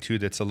writing something too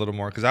that's a little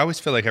more, because I always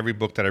feel like every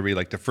book that I read,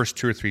 like the first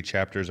 2 or 3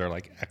 chapters are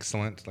like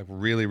excellent, like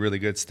really, really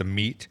good. It's the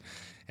meat.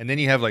 And then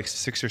you have like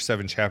 6 or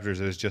 7 chapters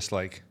that is just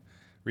like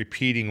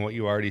repeating what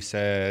you already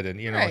said and,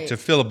 to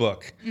fill a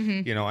book,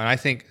 and I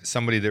think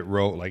somebody that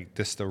wrote like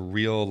this, the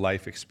real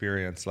life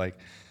experience, like,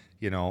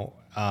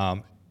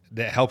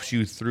 that helps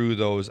you through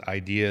those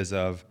ideas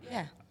of,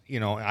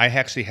 I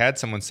actually had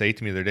someone say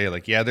to me the other day,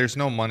 like, there's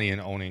no money in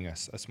owning a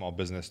small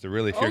business. There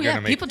really, if you're going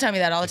to make, people tell me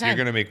that all the if time. you're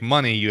going to make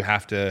money, you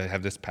have to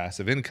have this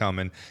passive income,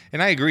 and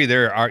I agree.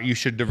 You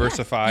should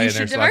diversify. You and should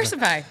there's lots of-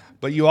 diversify.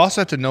 but you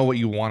also have to know what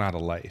you want out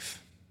of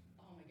life,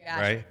 Gosh.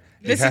 right?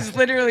 This You have is to-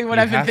 literally what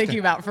you I've been have to- thinking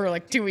about for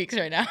like 2 weeks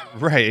right now.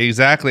 Right,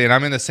 exactly. And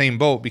I'm in the same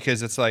boat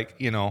because it's like,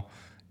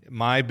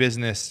 my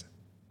business,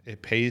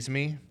 it pays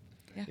me.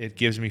 Yeah. It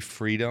gives me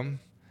freedom.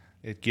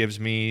 It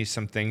gives me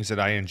some things that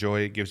I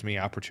enjoy. It gives me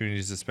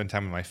opportunities to spend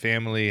time with my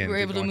family. And You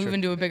were able go to on move trips.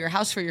 into a bigger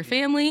house for your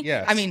family.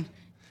 Yes. I mean,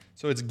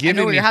 So it's I giving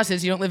know where me your house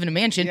is. You don't live in a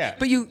mansion,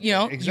 but you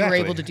were Exactly.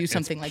 able to do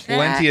something It's like that.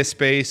 plenty of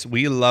space.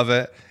 We love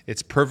it.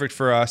 It's perfect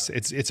for us.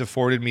 It's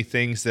afforded me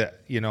things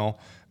that,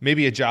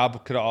 maybe a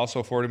job could have also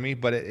afforded me,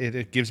 but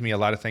it gives me a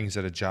lot of things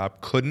that a job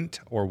couldn't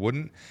or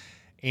wouldn't.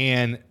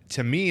 And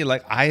to me,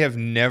 like, I have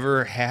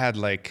never had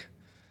like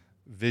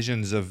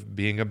visions of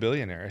being a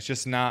billionaire. It's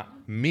just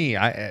not me.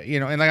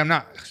 And like, I'm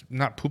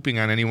not pooping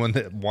on anyone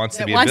that wants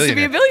to be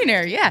a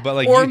billionaire. Yeah. But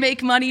like, or you-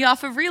 make money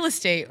off of real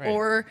estate, Right.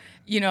 or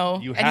you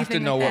have to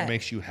anything know like what that.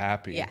 makes you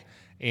happy. Yeah.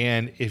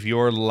 And if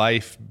your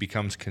life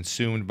becomes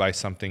consumed by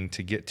something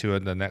to get to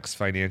the next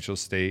financial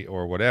state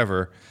or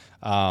whatever,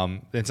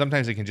 then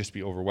sometimes it can just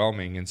be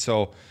overwhelming. And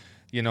so,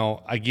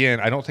 again,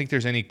 I don't think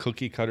there's any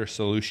cookie cutter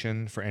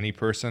solution for any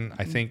person.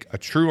 I think a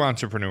true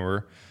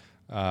entrepreneur,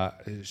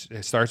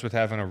 it starts with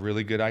having a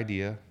really good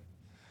idea,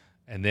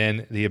 and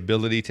then the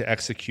ability to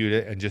execute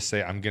it and just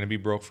say, I'm going to be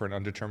broke for an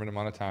undetermined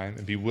amount of time,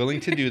 and be willing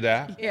to do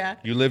that. Yeah.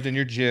 You lived in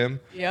your gym.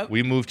 Yep.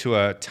 We moved to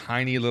a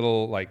tiny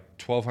little, like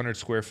 1,200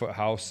 square foot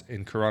house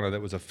in Corona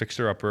that was a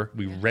fixer upper.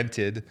 We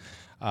rented,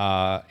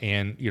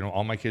 and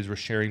all my kids were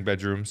sharing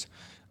bedrooms.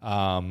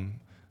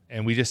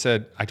 And we just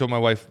said, I told my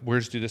wife, we'll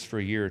just do this for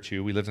a year or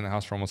two. We lived in the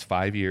house for almost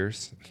 5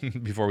 years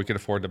before we could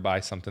afford to buy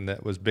something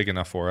that was big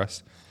enough for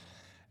us.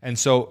 And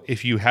so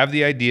if you have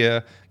the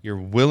idea, you're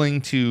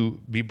willing to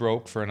be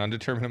broke for an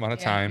undetermined amount of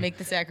time, make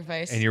the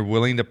sacrifice. and you're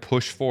willing to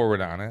push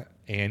forward on it,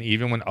 and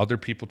even when other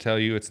people tell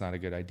you it's not a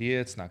good idea,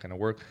 it's not going to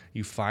work,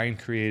 you find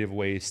creative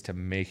ways to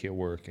make it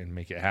work and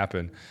make it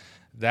happen.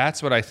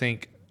 That's what I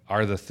think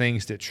are the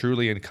things that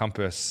truly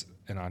encompass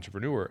an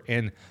entrepreneur.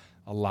 And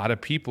a lot of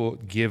people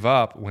give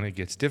up when it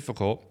gets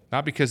difficult,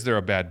 not because they're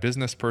a bad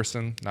business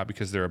person, not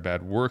because they're a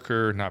bad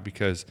worker, not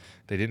because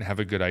they didn't have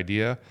a good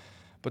idea,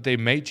 but they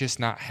may just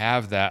not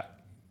have that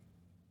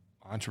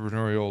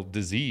entrepreneurial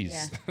disease.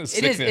 Yeah. It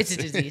sickness. is. It's a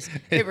disease.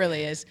 It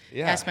really is.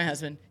 Yeah. Ask my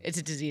husband. It's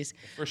a disease.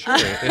 For sure.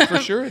 For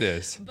sure it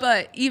is.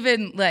 But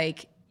even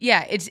like,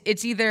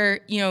 it's either,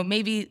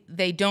 maybe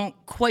they don't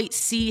quite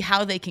see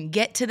how they can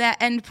get to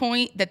that end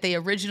point that they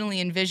originally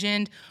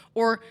envisioned,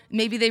 or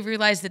maybe they've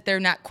realized that they're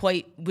not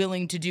quite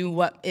willing to do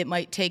what it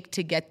might take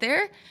to get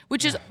there,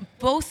 which is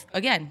both,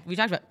 again, we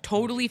talked about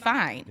totally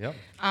fine. Yep.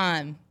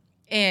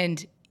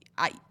 And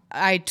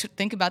I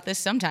think about this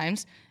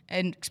sometimes,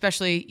 and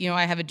especially, you know,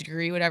 I have a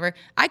degree, whatever.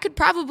 I could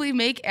probably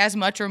make as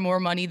much or more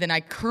money than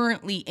I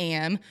currently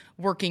am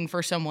working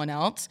for someone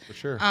else. For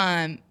sure.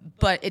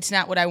 But it's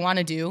not what I want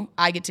to do.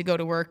 I get to go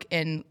to work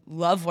and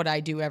love what I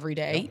do every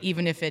day,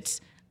 even if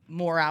it's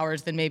more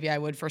hours than maybe I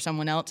would for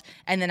someone else.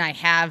 And then I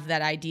have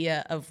that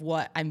idea of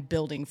what I'm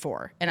building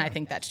for. And I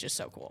think that's just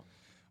so cool.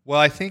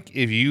 Well, I think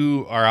if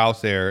you are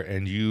out there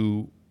and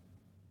you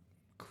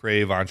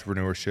crave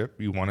entrepreneurship,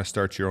 you want to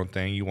start your own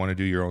thing, you want to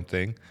do your own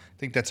thing, I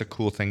think that's a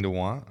cool thing to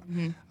want.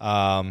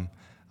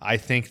 I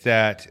think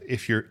that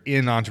if you're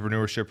in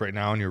entrepreneurship right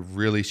now and you're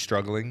really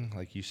struggling,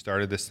 like you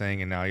started this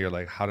thing and now you're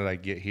like, how did I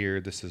get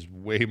here? This is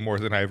way more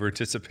than I ever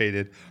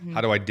anticipated.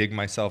 How do I dig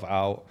myself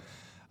out?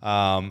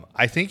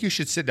 I think you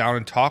should sit down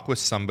and talk with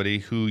somebody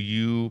who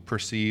you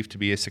perceive to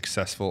be a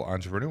successful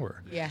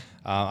entrepreneur. Yeah.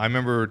 I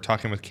remember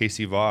talking with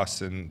Casey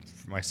Voss in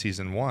my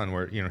season 1,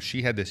 where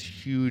she had this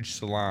huge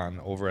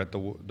salon over at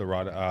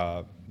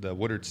the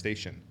Woodard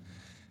Station.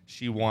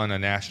 She won a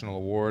national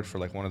award for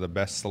like one of the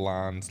best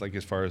salons, like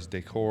as far as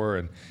decor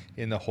and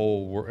in the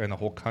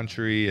whole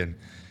country, and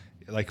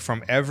like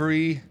from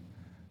every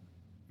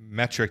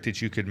metric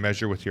that you could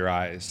measure with your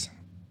eyes.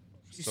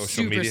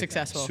 Super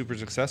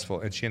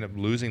successful. And she ended up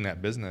losing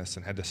that business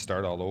and had to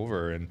start all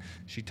over. And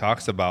she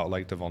talks about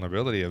like the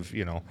vulnerability of,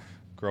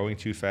 growing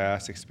too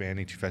fast,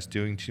 expanding too fast,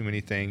 doing too many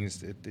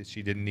things that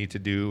she didn't need to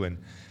do. And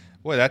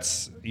boy,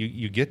 that's,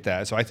 you get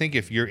that. So I think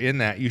if you're in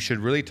that, you should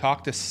really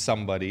talk to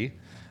somebody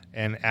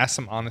and ask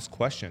some honest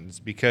questions,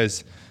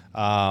 because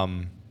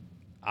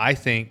I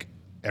think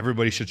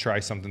everybody should try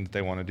something that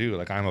they want to do.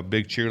 Like, I'm a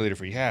big cheerleader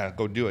for,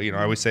 go do it.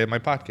 I always say at my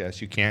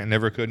podcast, you can't,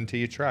 never could until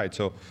you tried.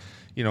 So,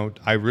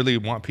 I really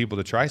want people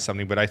to try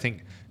something, but I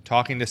think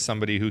talking to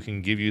somebody who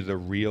can give you the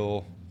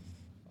real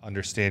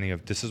understanding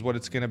of this is what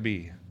it's going to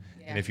be.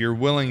 Yeah. And if you're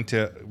willing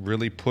to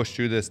really push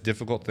through this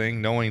difficult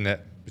thing, knowing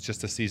that it's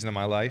just a season of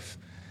my life,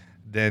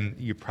 then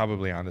you're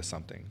probably onto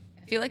something.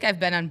 I feel like I've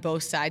been on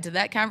both sides of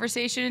that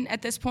conversation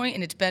at this point,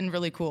 and it's been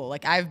really cool.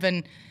 Like, I've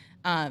been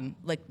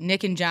like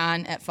Nick and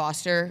John at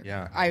Foster.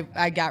 Yeah.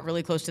 I got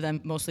really close to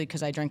them mostly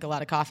because I drank a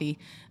lot of coffee,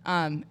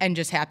 and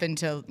just happened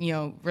to,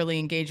 really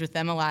engage with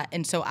them a lot.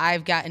 And so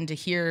I've gotten to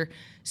hear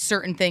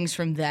certain things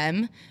from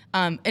them.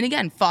 And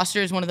again,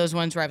 Foster is one of those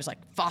ones where I was like,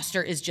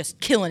 Foster is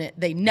just killing it.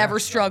 They never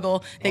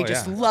struggle. They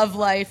just love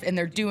life, and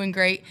they're doing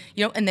great.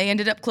 And they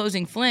ended up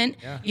closing Flint,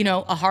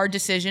 a hard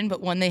decision, but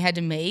one they had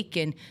to make,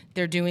 and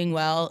they're doing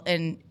well.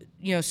 And,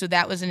 so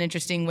that was an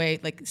interesting way,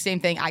 like same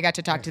thing. I got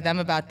to talk to them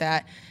about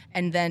that.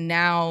 And then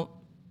now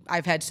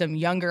I've had some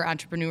younger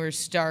entrepreneurs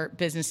start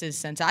businesses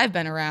since I've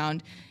been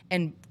around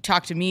and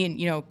talk to me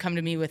and, come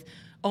to me with,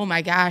 oh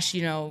my gosh,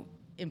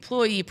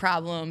 employee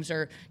problems,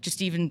 or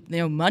just even,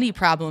 money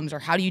problems, or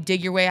how do you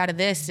dig your way out of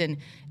this? And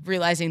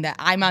realizing that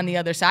I'm on the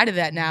other side of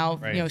that now,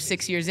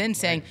 6 years in,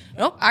 saying,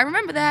 oh, I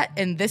remember that.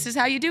 And this is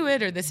how you do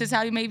it, or this is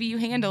how maybe you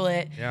handle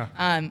it.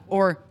 Yeah.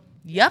 Or,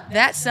 yep,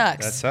 that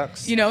sucks. That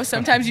sucks.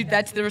 Sometimes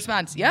that's the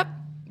response. Yep,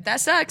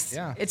 that sucks.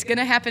 Yeah. It's going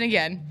to happen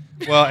again.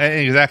 Well,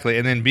 exactly.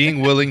 And then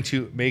being willing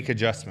to make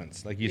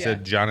adjustments. Like you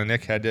said, John and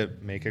Nick had to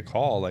make a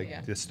call.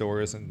 Like, this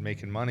store isn't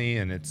making money,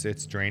 and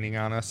it's draining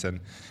on us. And,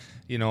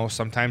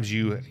 sometimes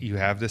you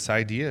have this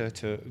idea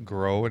to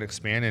grow and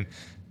expand. And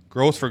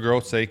growth for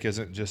growth's sake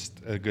isn't just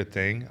a good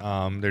thing.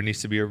 There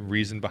needs to be a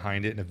reason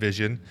behind it and a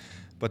vision.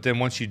 But then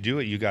once you do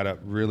it, you got to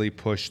really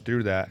push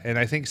through that. And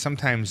I think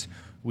sometimes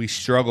we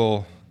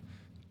struggle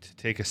to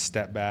take a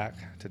step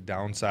back, to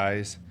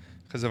downsize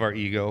because of our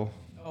ego.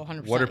 Oh,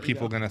 100% what are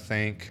people going to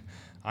think?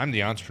 I'm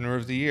the entrepreneur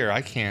of the year.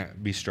 I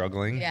can't be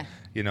struggling.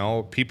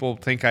 Yeah. People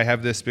think I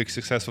have this big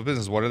successful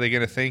business. What are they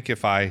going to think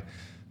if I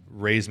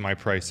raise my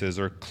prices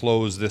or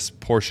close this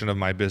portion of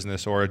my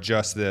business or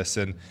adjust this?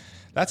 And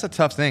that's a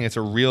tough thing. It's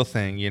a real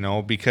thing,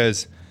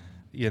 because,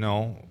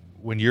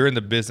 when you're in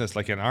the business,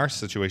 like in our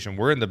situation,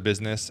 we're in the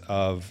business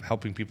of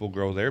helping people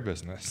grow their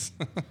business.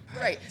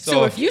 Right.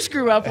 So if you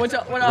screw up, what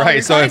all right.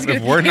 Your So if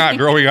gonna we're think? not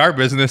growing our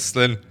business,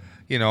 then,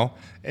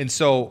 and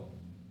so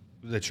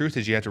the truth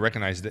is you have to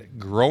recognize that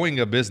growing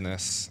a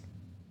business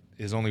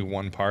is only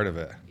one part of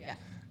it. Yeah.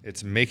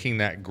 It's making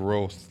that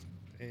growth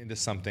into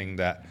something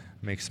that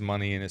makes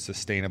money and is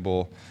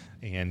sustainable.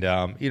 And,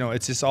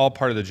 it's just all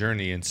part of the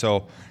journey. And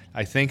so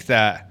I think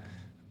that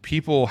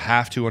people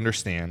have to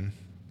understand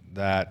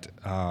that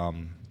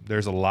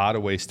there's a lot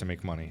of ways to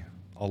make money,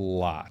 a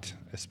lot,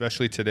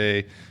 especially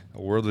today,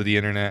 a world of the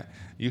internet.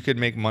 You could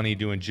make money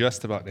doing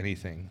just about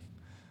anything,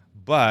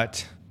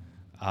 but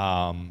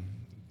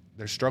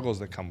there's struggles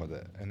that come with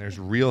it, and there's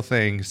real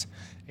things,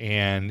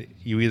 and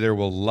you either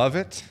will love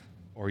it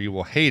or you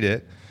will hate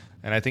it.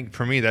 And I think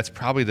for me, that's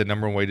probably the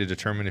number one way to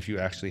determine if you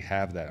actually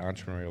have that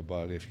entrepreneurial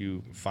bug, if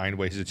you find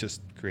ways to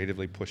just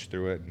creatively push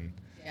through it. And,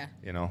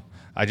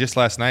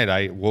 last night,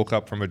 I woke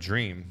up from a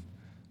dream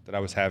that I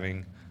was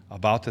having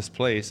about this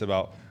place,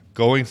 about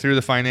going through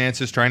the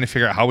finances, trying to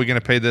figure out how we're going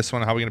to pay this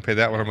one, how we're going to pay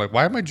that one. I'm like,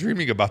 why am I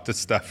dreaming about this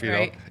stuff? You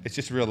know, it's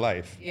just real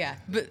life. Yeah,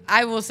 but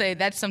I will say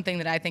that's something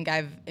that I think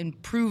I've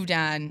improved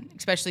on,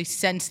 especially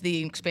since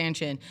the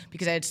expansion,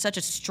 because I had such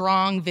a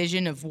strong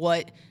vision of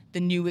what the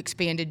new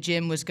expanded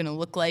gym was going to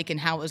look like and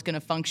how it was going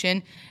to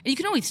function. And you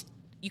can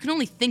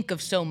only think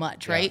of so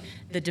much, right?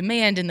 The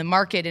demand and the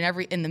market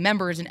and the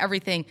members and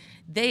everything,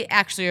 they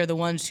actually are the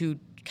ones who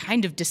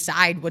kind of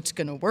decide what's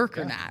going to work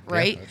or not,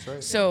 right? Yeah, that's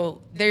right.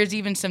 So there's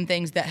even some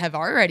things that have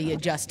already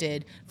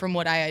adjusted from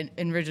what I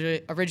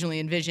originally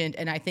envisioned,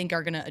 and I think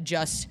are going to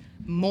adjust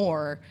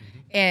more.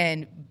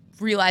 And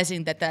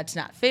realizing that that's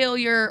not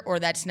failure, or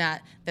that's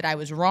not that I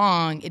was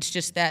wrong. It's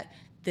just that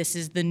this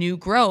is the new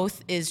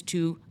growth, is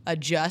to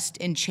adjust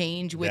and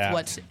change with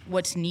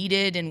what's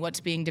needed and what's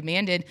being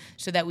demanded,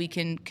 so that we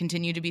can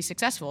continue to be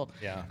successful.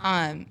 Yeah.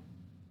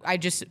 I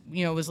just,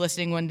 was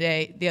listening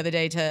the other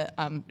day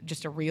to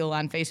just a reel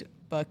on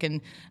Facebook,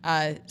 and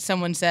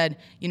someone said,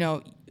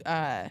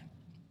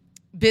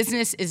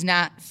 business is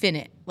not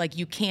finite. Like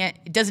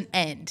it doesn't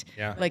end.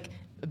 Yeah. Like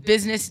the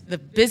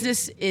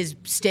business is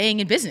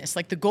staying in business.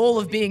 Like the goal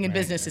of being in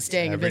business is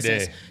staying Every in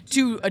business day.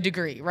 to a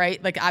degree,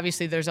 right? Like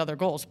obviously there's other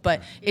goals,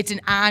 but it's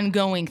an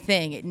ongoing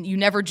thing. You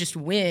never just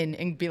win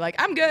and be like,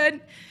 I'm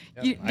good.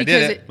 I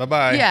did it.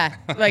 Bye-bye. Yeah,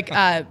 like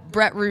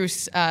Brett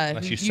Roos.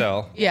 Unless you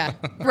sell. Yeah,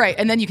 right,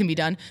 and then you can be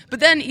done. But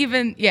then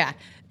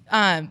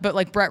but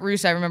like Brett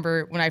Roos, I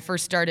remember when I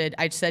first started,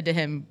 I said to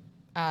him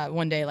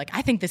one day, like,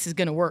 I think this is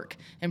going to work.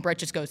 And Brett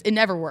just goes, it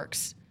never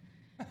works.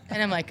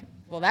 And I'm like,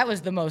 well, that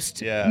was the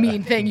most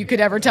mean thing you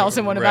could ever tell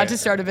someone about to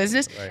start a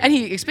business. Right. And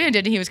he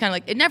expanded, and he was kind of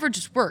like, it never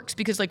just works,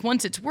 because like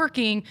once it's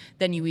working,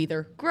 then you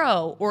either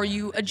grow or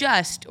you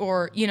adjust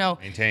or,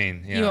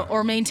 maintain,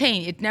 or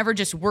maintain. It never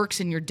just works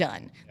and you're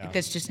done. Yeah. Like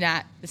that's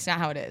not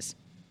how it is.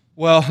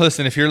 Well,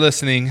 listen, if you're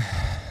listening,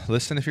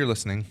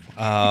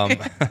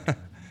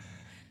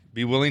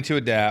 be willing to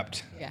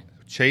adapt. Yeah.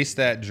 Chase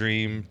that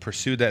dream,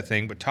 pursue that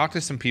thing, but talk to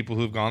some people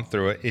who've gone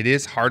through it. It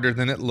is harder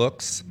than it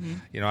looks.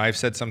 Mm-hmm. I've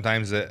said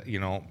sometimes that,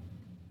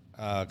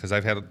 because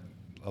I've had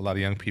a lot of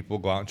young people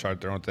go out and try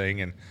their own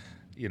thing, and,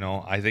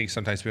 I think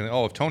sometimes people think,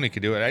 oh, if Tony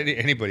could do it,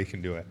 anybody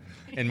can do it.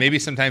 And maybe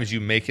sometimes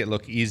you make it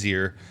look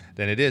easier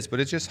than it is,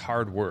 but it's just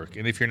hard work.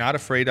 And if you're not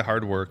afraid of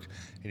hard work,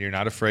 and you're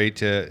not afraid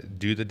to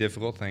do the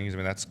difficult things,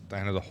 that's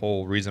kind of the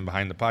whole reason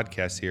behind the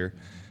podcast here.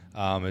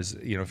 Is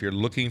if you're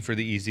looking for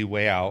the easy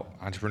way out,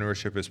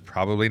 entrepreneurship is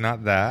probably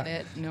not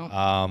that.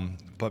 No.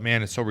 But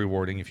man, it's so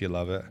rewarding if you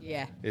love it.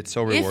 Yeah. It's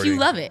so rewarding. If you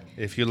love it.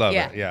 If you love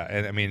it, yeah.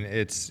 And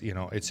it's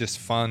it's just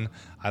fun.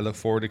 I look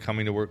forward to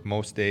coming to work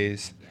most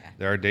days. Yeah.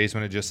 There are days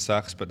when it just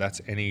sucks, but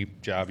that's any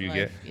job you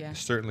get. Yeah. There's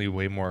certainly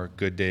way more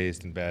good days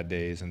than bad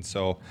days. And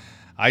so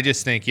I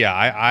just think,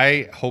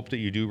 I hope that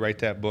you do write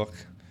that book.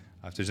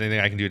 If there's anything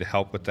I can do to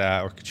help with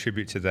that or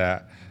contribute to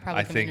that,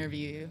 probably come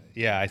interview you.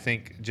 Yeah, I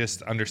think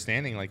just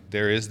understanding like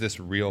there is this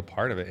real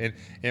part of it, and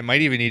it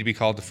might even need to be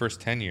called the first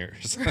 10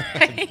 years,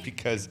 right.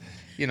 Because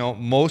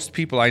most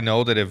people I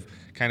know that have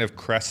kind of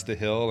crested the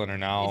hill and are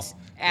now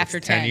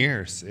after 10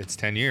 years. It's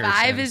 10 years.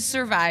 5 is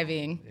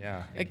surviving.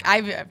 Yeah, like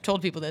I've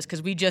told people this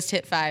because we just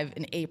hit 5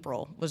 in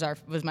April was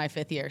my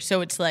 5th year,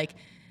 so it's like.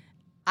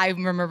 I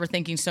remember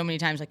thinking so many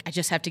times, like, I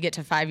just have to get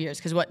to 5 years,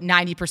 because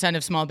 90%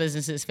 of small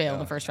businesses fail in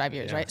the first 5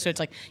 years, right? So it's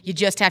like, you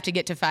just have to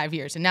get to 5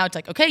 years. And now it's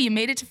like, okay, you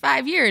made it to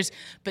 5 years,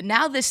 but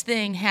now this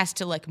thing has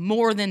to like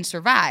more than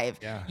survive.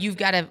 Yeah. You've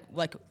got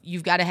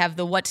to have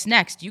the what's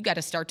next. You've got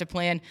to start to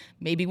plan,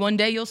 maybe one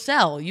day you'll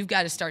sell. You've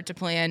got to start to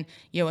plan,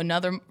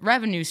 another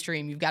revenue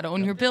stream. You've got to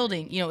own your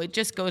building. It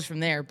just goes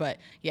from there. But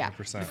yeah,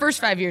 100%. The first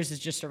 5 years is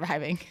just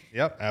surviving.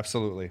 Yep,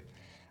 absolutely.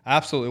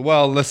 Absolutely.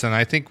 Well, listen,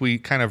 I think we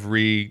kind of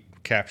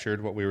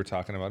captured what we were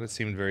talking about. It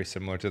seemed very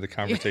similar to the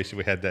conversation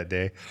we had that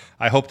day.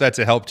 I hope that's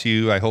a help to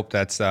you. I hope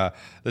that's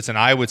listen,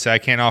 I would say I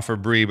can't offer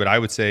Bree, but I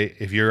would say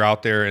if you're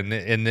out there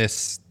in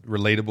this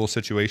relatable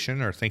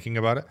situation or thinking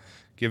about it,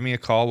 give me a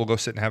call. We'll go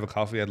sit and have a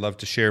coffee. I'd love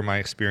to share my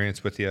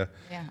experience with you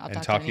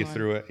and talk you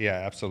through it. Yeah,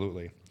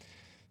 absolutely.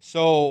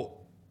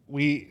 So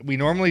we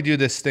normally do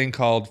this thing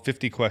called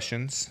 50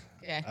 questions.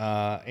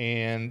 Yeah.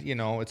 And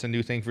it's a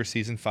new thing for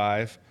season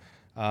 5.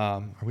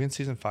 Are we in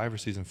season 5 or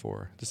season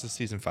 4? This is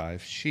season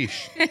 5.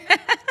 Sheesh.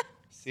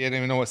 See, I don't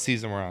even know what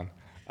season we're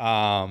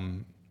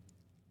on.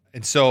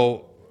 And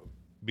so,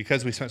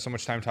 because we spent so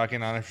much time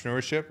talking on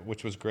entrepreneurship,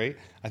 which was great,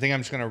 I think I'm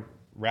just going to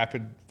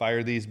rapid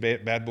fire these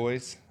bad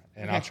boys,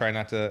 and I'll try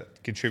not to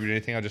contribute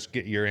anything. I'll just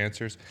get your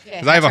answers.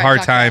 Because I have a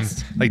hard time.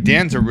 Like,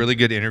 Dan's a really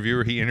good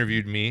interviewer. He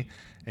interviewed me,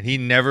 and he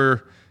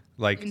never,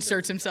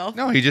 inserts himself?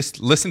 No, he just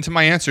listened to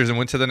my answers and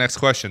went to the next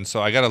question.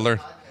 So I got to learn.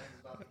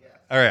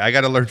 All right, I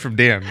got to learn from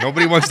Dan.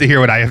 Nobody wants to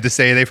hear what I have to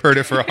say. They've heard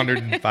it for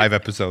 105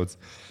 episodes.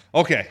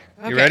 Okay,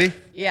 you ready?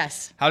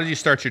 Yes. How did you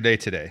start your day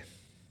today?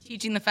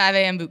 Teaching the 5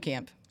 a.m. boot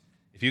camp.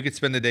 If you could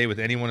spend the day with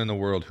anyone in the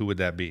world, who would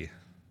that be?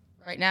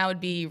 Right now it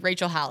would be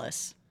Rachel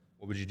Hollis.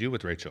 What would you do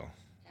with Rachel?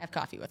 Have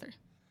coffee with her.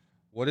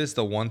 What is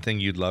the one thing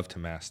you'd love to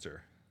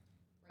master?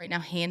 Right now,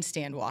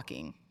 handstand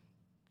walking.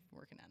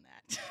 Working on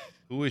that.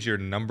 Who is your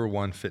number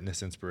one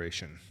fitness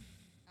inspiration?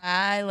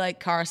 I like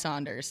Cara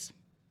Saunders.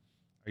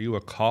 Are you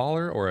a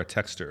caller or a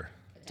texter?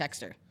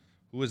 Texter.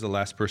 Who was the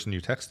last person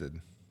you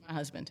texted? My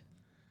husband.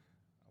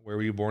 Where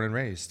were you born and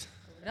raised?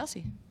 Ovid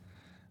Elsie.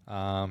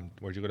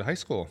 Where'd you go to high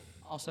school?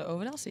 Also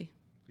Ovid Elsie.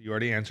 You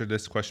already answered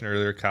this question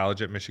earlier.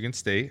 College at Michigan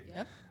State.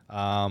 Yep.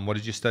 What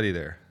did you study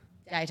there?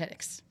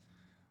 Dietetics.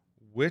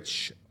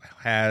 Which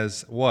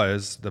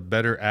was the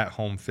better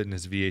at-home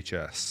fitness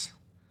VHS?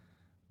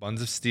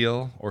 Buns of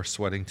Steel or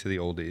Sweating to the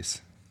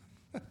Oldies?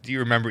 Do you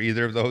remember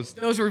either of those?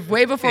 Those were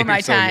way before You're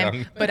my so time,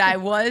 young. but I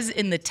was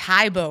in the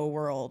Taibo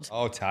world.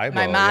 Oh, Taibo.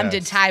 My mom yes.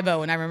 did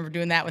Taibo, and I remember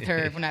doing that with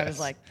her when I was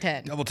like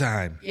 10. Double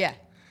time. Yeah.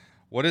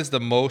 What is the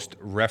most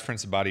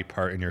referenced body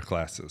part in your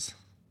classes?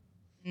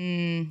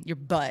 Your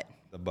butt.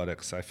 The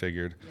buttocks, I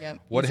figured. Yep,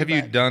 What use have your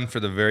you butt. done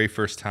for the very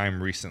first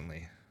time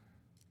recently?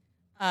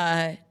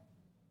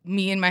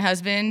 Me and my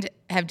husband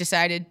have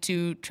decided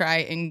to try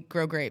and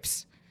grow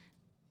grapes.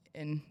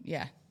 And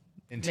yeah,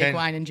 make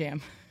wine and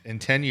jam. In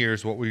 10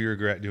 years, what will you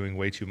regret doing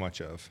way too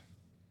much of?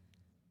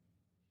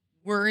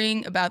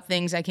 Worrying about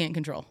things I can't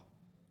control.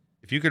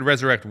 If you could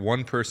resurrect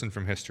one person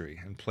from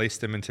history and place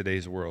them in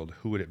today's world,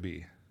 who would it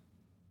be?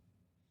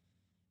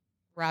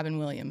 Robin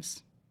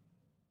Williams.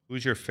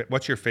 What's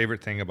your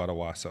favorite thing about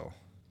Owasso?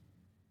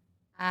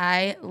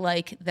 I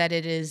like that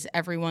it is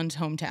everyone's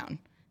hometown.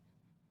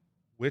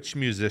 Which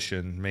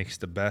musician makes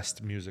the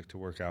best music to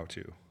work out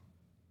to?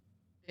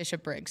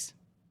 Bishop Briggs.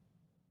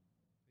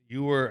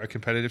 You were a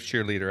competitive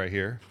cheerleader, I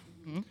hear.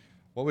 Mm-hmm.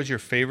 What was your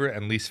favorite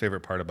and least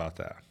favorite part about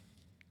that?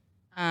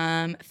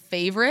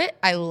 Favorite,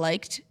 I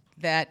liked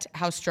that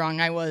how strong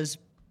I was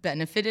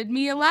benefited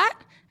me a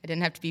lot. I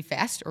didn't have to be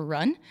fast or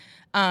run,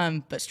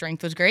 but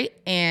strength was great.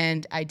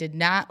 And I did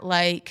not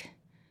like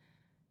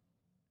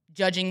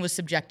judging was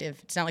subjective.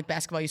 It's not like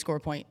basketball, you score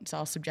a point. It's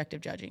all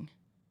subjective judging.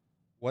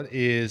 What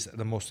is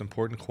the most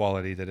important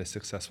quality that a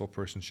successful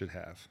person should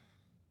have?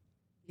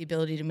 The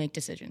ability to make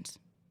decisions.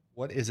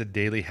 What is a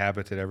daily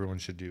habit that everyone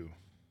should do?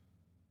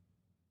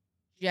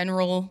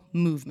 General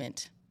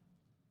movement.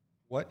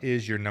 What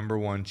is your number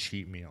one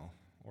cheat meal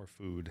or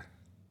food?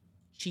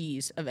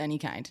 Cheese of any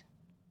kind.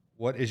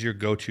 What is your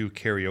go-to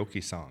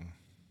karaoke song?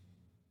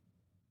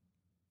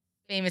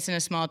 Famous in a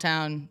Small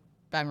Town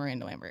by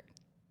Miranda Lambert.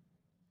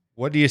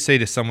 What do you say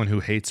to someone who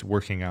hates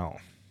working out?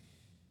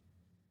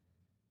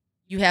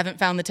 You haven't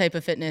found the type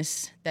of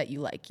fitness that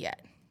you like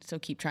yet, so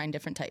keep trying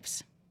different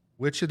types.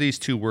 Which of these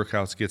two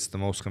workouts gets the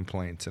most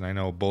complaints? And I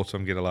know both of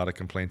them get a lot of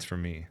complaints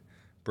from me.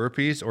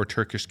 Burpees or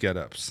Turkish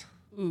get-ups?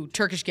 Ooh,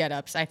 Turkish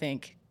get-ups, I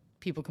think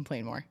people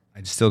complain more.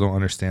 I still don't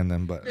understand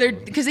them, but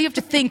Because you have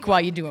to think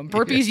while you do them.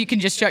 Burpees, you can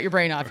just shut your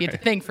brain off. You have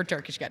to think for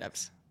Turkish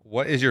get-ups.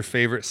 what is your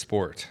favorite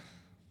sport?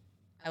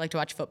 I like to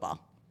watch football.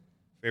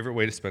 Favorite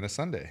way to spend a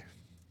Sunday?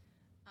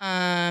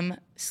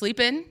 Sleep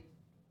in,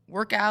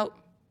 work out,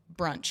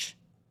 brunch.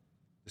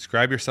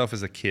 Describe yourself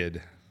as a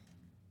kid.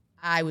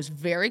 I was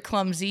very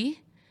clumsy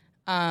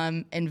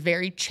and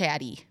very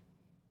chatty.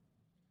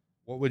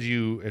 What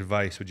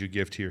advice would you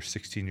give to your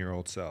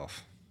 16-year-old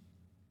self?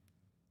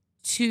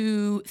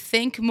 To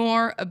think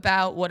more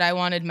about what I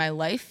wanted my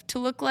life to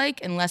look like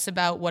and less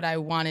about what I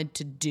wanted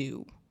to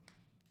do.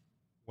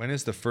 When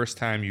is the first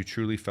time you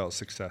truly felt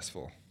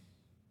successful?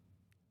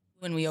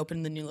 When we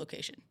opened the new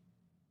location.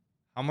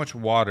 How much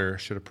water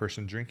should a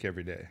person drink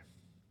every day?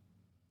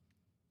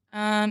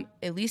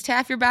 At least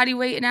half your body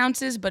weight in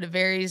ounces, but it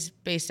varies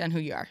based on who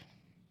you are.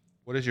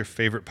 What is your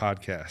favorite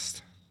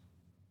podcast?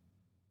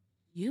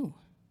 You.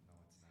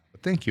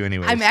 But thank you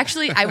anyways. I'm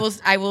actually, I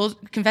will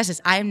confess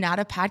this. I am not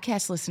a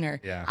podcast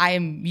listener. Yeah. I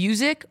am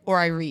music or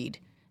I read.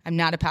 I'm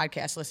not a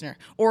podcast listener.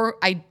 Or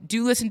I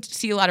do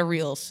see a lot of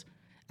reels.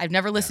 I've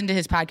never listened to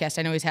his podcast.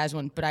 I know he has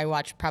one, but I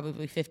watch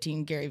probably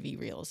 15 Gary Vee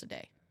reels a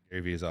day.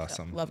 Gary Vee is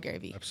awesome. Love Gary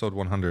Vee. Episode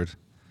 100.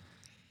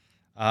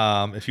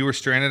 If you were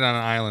stranded on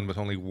an island with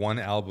only one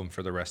album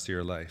for the rest of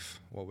your life,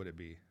 what would it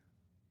be?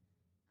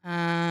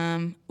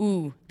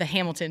 The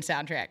Hamilton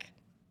soundtrack.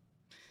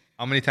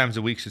 How many times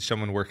a week should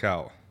someone work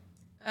out?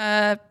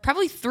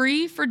 Probably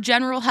 3 for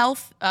general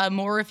health.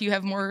 More if you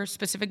have more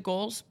specific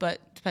goals, but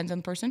depends on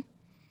the person.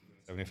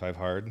 75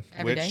 hard,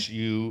 Every which day.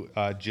 you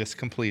just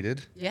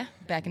completed. Yeah,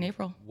 back in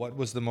April. What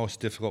was the most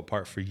difficult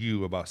part for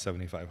you about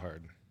 75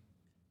 hard?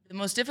 The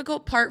most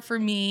difficult part for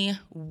me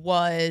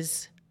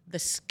was the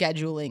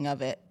scheduling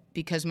of it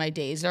because my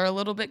days are a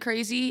little bit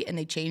crazy and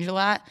they change a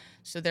lot.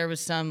 So there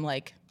was some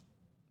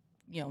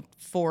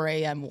 4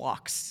 a.m.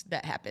 walks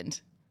that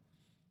happened.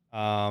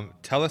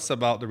 Tell us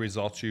about the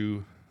results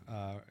you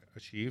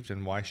achieved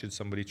and why should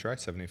somebody try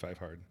 75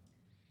 hard?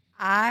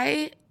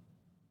 I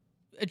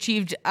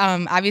achieved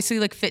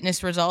obviously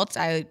fitness results.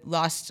 I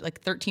lost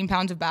 13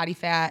 pounds of body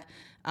fat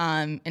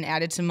and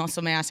added some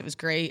muscle mass. It was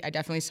great. I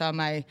definitely saw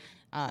my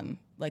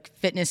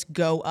fitness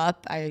go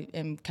up. I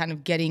am kind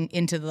of getting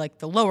into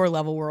the lower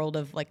level world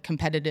of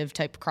competitive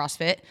type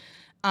CrossFit.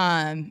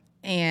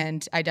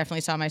 And I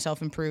definitely saw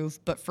myself improve.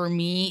 But for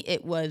me,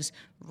 it was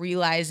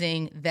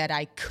realizing that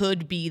I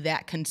could be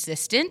that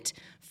consistent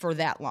for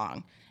that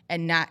long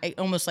and it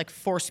almost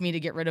forced me to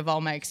get rid of all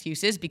my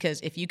excuses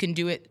because if you can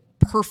do it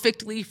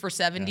perfectly for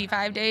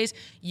 75 days,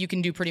 you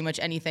can do pretty much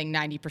anything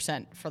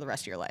 90% for the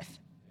rest of your life.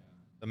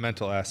 The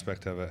mental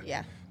aspect of it.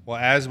 Yeah. Well,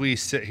 as we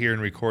sit here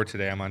and record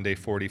today, I'm on day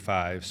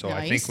 45. So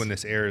I think Nice. when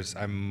this airs,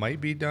 I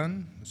might be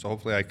done. So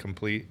hopefully I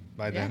complete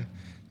by then.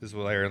 This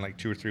will air in like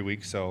 2 or 3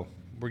 weeks. So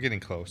we're getting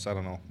close. I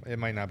don't know. It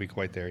might not be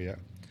quite there yet.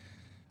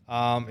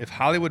 If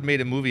Hollywood made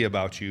a movie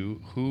about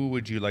you, who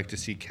would you like to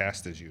see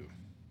cast as you?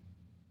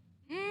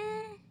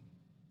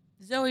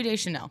 Zooey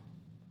Deschanel.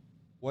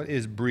 What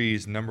is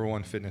Bree's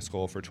 #1 fitness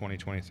goal for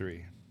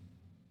 2023?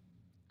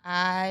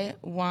 I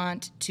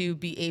want to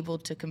be able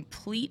to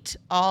complete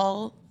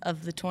all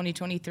of the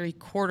 2023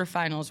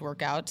 quarterfinals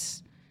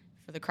workouts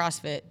for the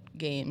CrossFit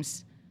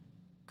games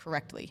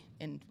correctly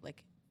and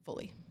like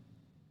fully.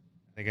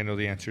 I think I know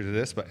the answer to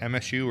this, but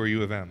MSU or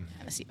U of M?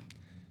 MSU.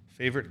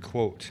 Favorite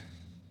quote?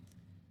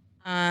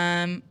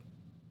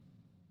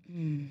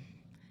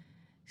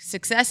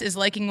 Success is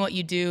liking what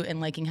you do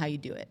and liking how you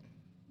do it.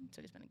 That's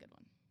always been a good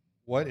one.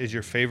 What is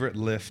your favorite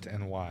lift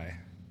and why?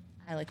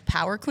 I like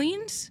power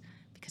cleans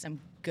because I'm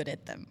good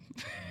at them.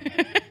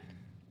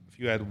 If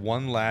you had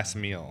one last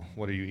meal,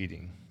 what are you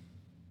eating?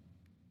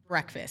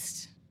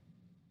 Breakfast.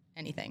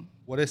 Anything.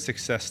 What is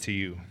success to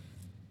you?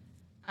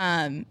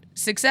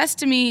 Success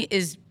to me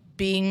is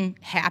being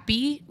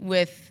happy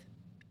with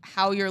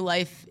how your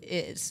life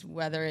is,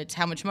 whether it's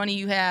how much money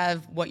you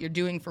have, what you're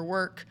doing for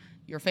work,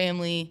 your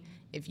family.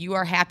 If you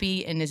are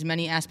happy in as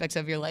many aspects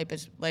of your life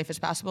as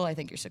possible, I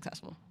think you're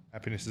successful.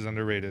 Happiness is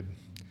underrated.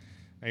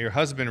 Now, your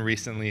husband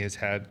recently has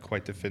had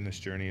quite the fitness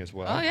journey as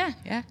well. Oh,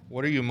 yeah.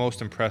 What are you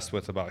most impressed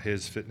with about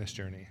his fitness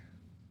journey?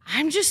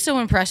 I'm just so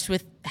impressed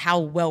with how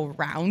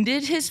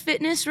well-rounded his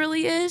fitness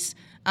really is.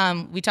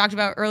 We talked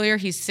about earlier,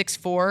 he's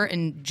 6'4"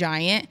 and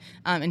giant,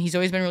 and he's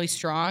always been really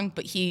strong,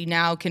 but he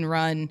now can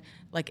run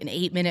like an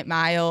 8-minute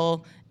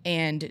mile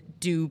and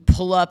do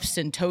pull-ups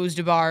and toes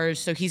to bars.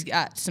 So he's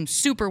got some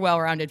super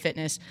well-rounded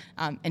fitness,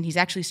 and he's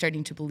actually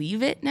starting to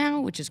believe it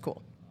now, which is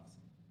cool.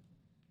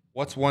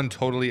 What's one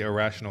totally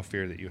irrational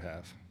fear that you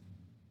have?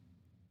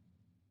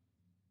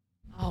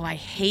 Oh, I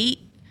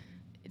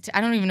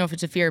don't even know if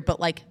it's a fear, but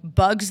like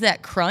bugs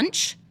that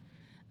crunch,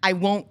 I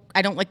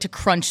don't like to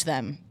crunch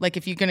them. Like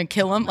if you're going to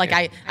kill them, like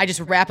I just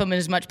wrap them in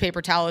as much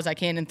paper towel as I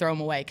can and throw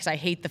them away because I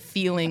hate the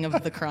feeling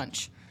of the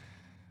crunch.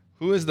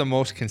 Who is the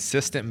most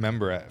consistent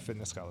member at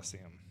Fitness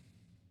Coliseum?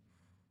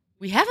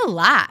 We have a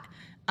lot.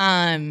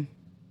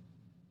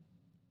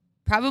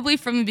 Probably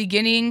from the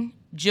beginning,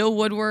 Jill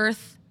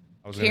Woodworth,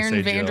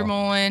 Karen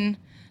Vandermolen,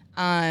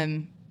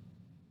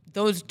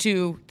 those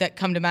two that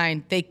come to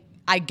mind,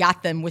 I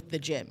got them with the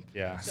gym.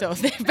 Yeah. So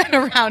they've been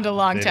around a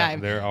long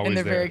time. They're always and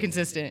they're there. very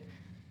consistent.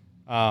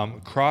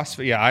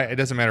 CrossFit, it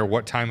doesn't matter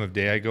what time of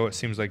day I go. It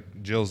seems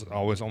like Jill's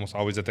almost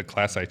always at the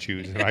class I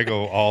choose, and I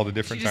go all the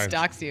different She just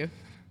times. stalks you.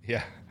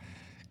 Yeah.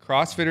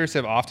 CrossFitters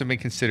have often been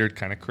considered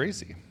kind of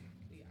crazy.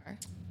 We are.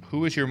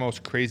 Who is your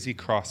most crazy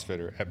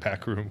CrossFitter at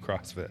Back Room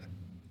CrossFit?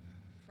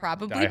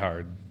 Probably. Die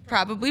Hard.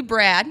 Probably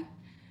Brad.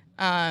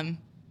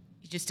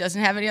 He just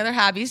doesn't have any other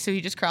hobbies, so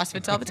he just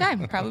CrossFits all the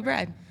time. Probably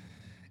Brad.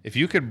 If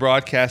you could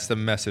broadcast a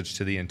message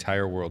to the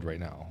entire world right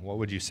now, what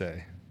would you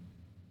say?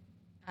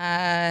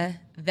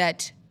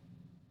 That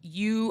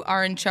you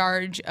are in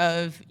charge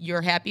of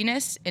your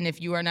happiness, and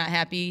if you are not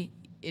happy,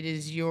 it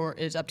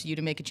is up to you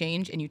to make a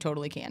change, and you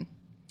totally can.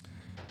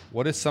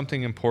 What is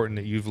something important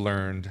that you've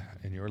learned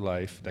in your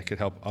life that could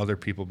help other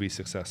people be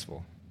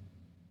successful?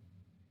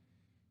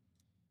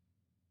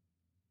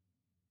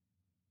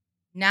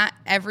 Not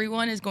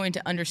everyone is going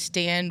to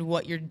understand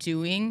what you're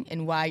doing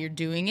and why you're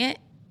doing it,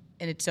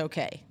 and it's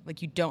okay.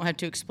 Like, you don't have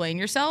to explain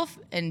yourself,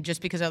 and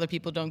just because other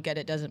people don't get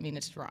it doesn't mean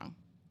it's wrong.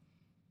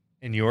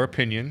 In your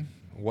opinion,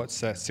 what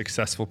sets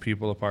successful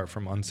people apart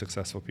from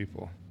unsuccessful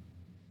people?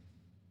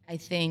 I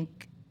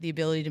think the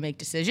ability to make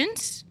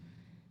decisions,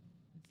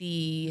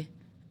 the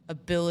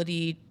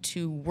ability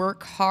to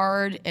work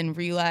hard and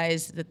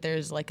realize that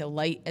there's like a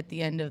light at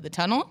the end of the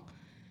tunnel,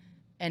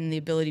 and the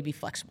ability to be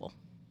flexible.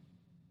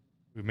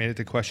 We made it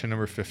to question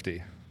number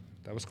 50.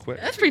 That was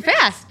quick. That's pretty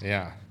fast.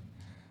 Yeah.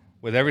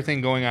 With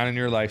everything going on in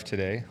your life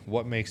today,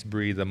 what makes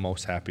Bree the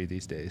most happy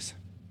these days?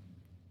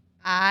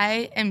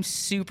 I am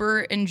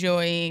super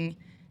enjoying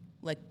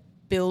like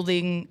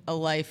building a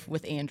life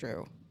with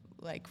Andrew.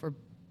 Like, we're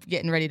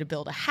getting ready to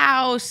build a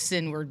house,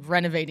 and we're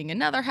renovating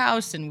another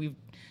house, and we've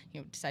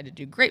decided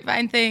to do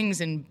grapevine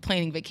things and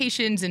planning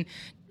vacations, and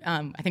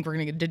I think we're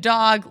gonna get a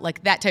dog,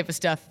 like that type of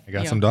stuff. I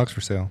got some dogs for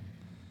sale.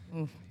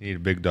 You need a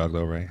big dog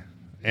though, right?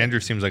 Andrew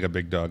seems like a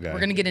big dog guy. We're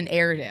gonna get an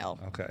Airedale.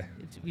 Okay.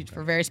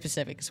 We're very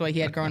specific. It's what he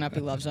had growing up. He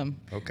loves them.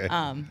 Okay.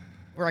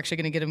 We're actually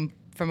gonna get him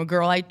from a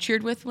girl I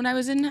cheered with when I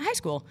was in high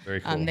school.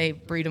 Very cool. They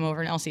breed him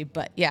over in Elsie.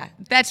 But yeah,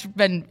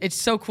 it's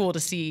so cool to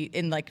see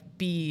and like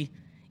be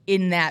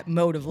in that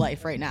mode of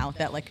life right now,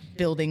 that like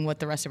building what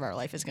the rest of our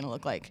life is gonna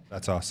look like.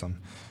 That's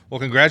awesome. Well,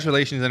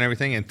 congratulations on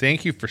everything, and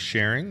thank you for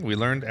sharing. We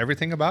learned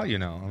everything about you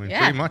now. I mean, Yeah.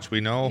 pretty much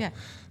we know. Yeah.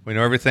 We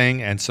know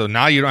everything, and so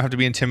now you don't have to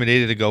be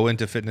intimidated to go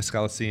into Fitness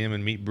Coliseum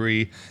and meet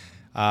Bree.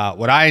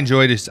 What I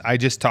enjoyed is I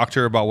just talked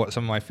to her about what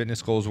some of my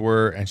fitness goals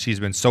were, and she's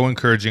been so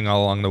encouraging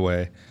all along the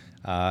way.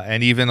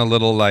 And even a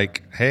little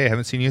like, hey, I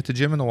haven't seen you at the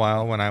gym in a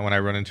while when I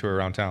run into her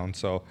around town.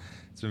 So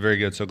it's been very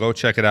good. So go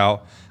check it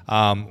out.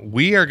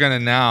 We are going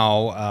to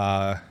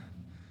now,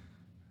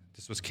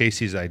 this was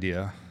Casey's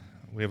idea.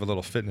 We have a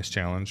little fitness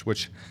challenge,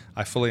 which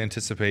I fully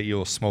anticipate you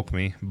will smoke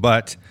me.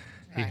 But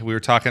we were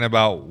talking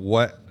about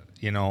what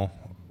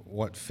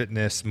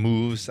fitness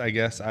moves, I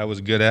guess, I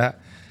was good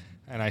at.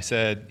 And I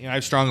said, I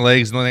have strong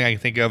legs. The only thing I can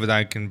think of that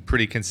I can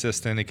pretty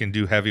consistent, it can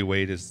do heavy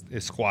weight is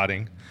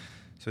squatting.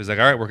 So he's like,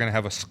 all right, we're going to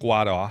have a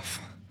squat off.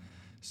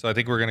 So I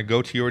think we're going to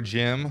go to your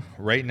gym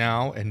right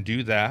now and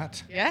do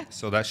that. Yeah.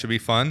 So that should be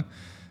fun.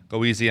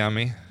 Go easy on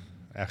me.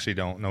 Actually,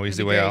 don't. No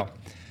easy way out.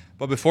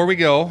 But before we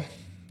go,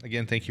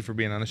 again, thank you for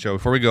being on the show.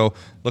 Before we go,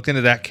 look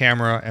into that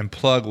camera and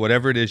plug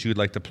whatever it is you'd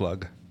like to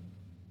plug.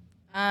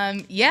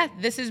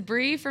 This is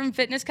Bree from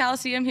Fitness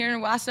Coliseum here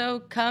in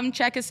Owasso. Come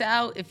check us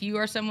out if you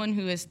are someone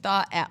who has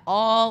thought at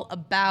all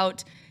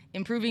about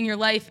improving your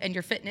life and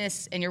your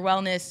fitness and your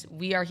wellness.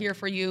 We are here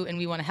for you and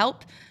we want to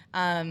help.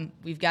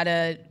 We've got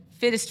a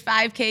Fittest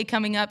 5K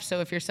coming up,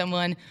 so if you're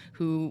someone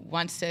who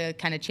wants to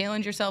kind of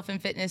challenge yourself in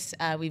fitness,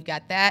 we've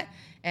got that.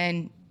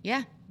 And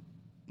yeah,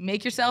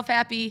 make yourself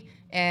happy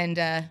and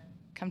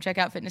come check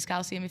out Fitness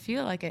Coliseum if you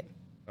feel like it.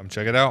 Come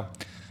check it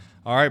out.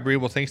 All right, Bree.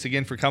 Well, thanks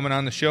again for coming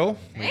on the show.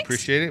 Thanks. We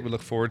appreciate it. We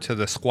look forward to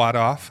the squat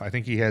off. I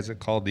think he has it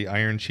called the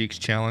Iron Cheeks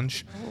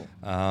Challenge.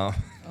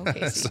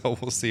 Okay. So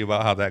we'll see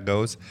about how that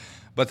goes.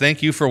 But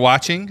thank you for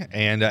watching.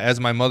 And as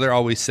my mother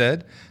always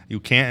said,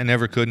 you can't and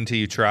never could until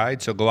you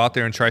tried. So go out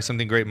there and try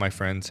something great, my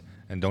friends.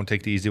 And don't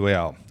take the easy way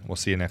out. We'll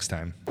see you next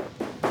time.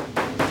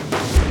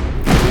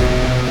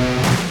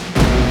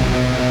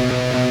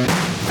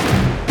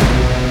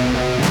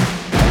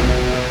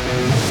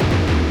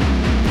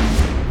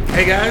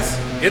 Hey guys,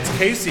 it's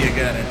Casey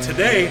again, and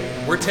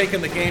today we're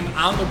taking the game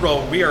on the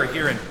road. We are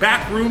here in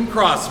Back Room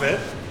CrossFit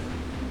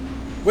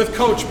with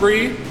Coach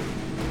Bree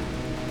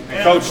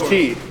and Coach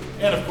T.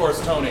 And of course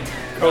Tony.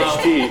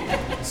 Coach T.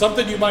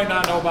 Something you might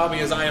not know about me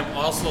is I am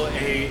also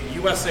a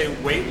USA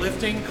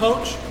weightlifting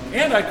coach,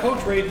 and I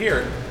coach right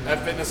here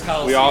at Fitness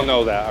Coliseum. We all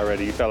know that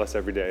already. You tell us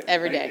every day.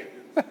 Every day.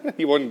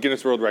 You won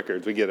Guinness World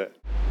Records. We get it.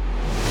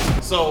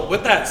 So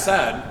with that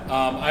said,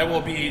 I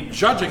will be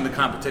judging the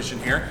competition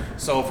here.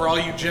 So for all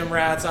you gym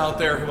rats out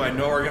there who I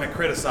know are going to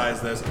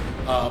criticize this,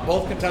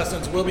 both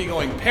contestants will be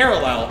going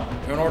parallel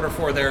in order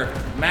for their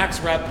max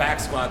rep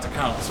back squat to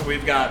count. So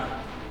we've got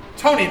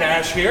Tony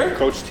Nash here.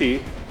 Coach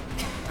T.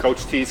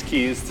 Coach T's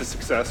keys to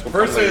success.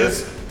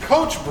 Versus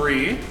Coach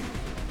Bree.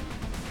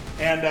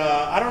 And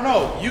I don't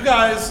know, you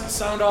guys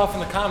sound off in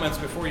the comments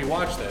before you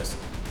watch this.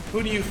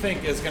 Who do you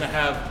think is going to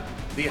have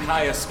the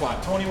highest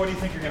squat? Tony, what do you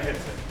think you're going to hit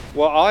today?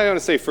 Well, all I want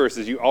to say first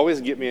is you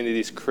always get me into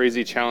these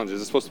crazy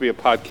challenges. It's supposed to be a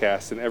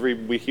podcast, and every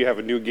week you have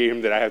a new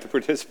game that I have to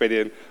participate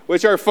in,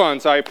 which are fun,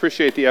 so I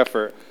appreciate the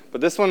effort.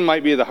 But this one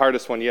might be the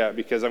hardest one yet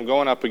because I'm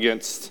going up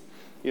against,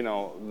 the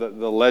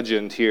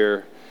legend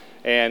here.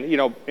 And,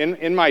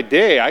 in my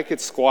day, I could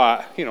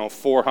squat,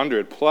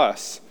 400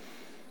 plus.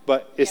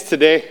 But is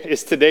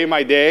today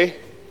my day?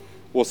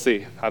 We'll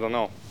see. I don't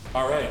know.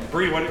 All right,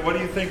 Bree, what do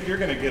you think you're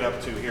going to get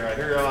up to here? I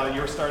hear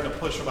you're starting to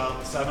push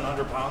about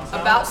 700 pounds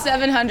now. About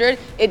 700.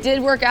 It did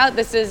work out.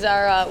 This is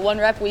our 1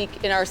 rep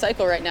week in our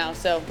cycle right now,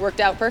 so worked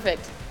out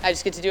perfect. I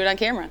just get to do it on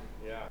camera.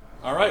 Yeah.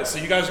 All right, so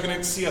you guys are going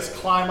to see us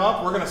climb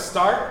up. We're going to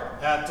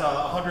start at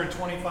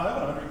 125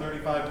 and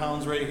 135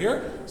 pounds right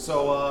here.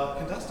 So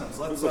contestants,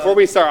 let's... Before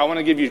we start, I want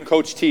to give you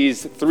Coach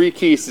T's 3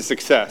 keys to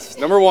success.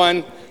 Number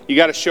 1, you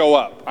got to show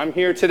up. I'm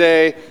here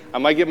today. I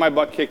might get my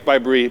butt kicked by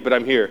Bree, but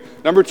I'm here.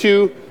 Number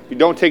 2, you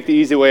don't take the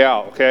easy way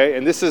out, okay?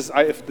 And this is,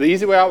 if the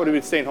easy way out would have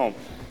been staying home.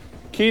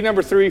 Key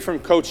number 3 from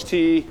Coach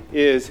T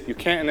is you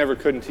can't and never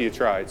could until you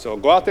tried. So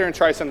go out there and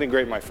try something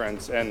great, my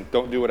friends, and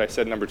don't do what I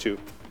said, number 2.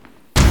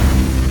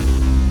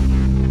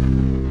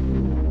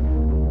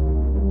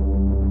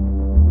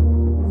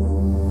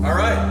 All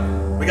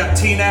right, we got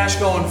T Nash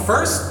going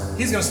first.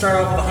 He's going to start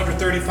off with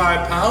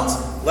 135 pounds.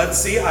 Let's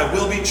see, I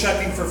will be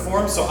checking for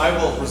form, so I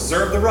will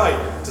reserve the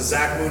right to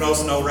Zach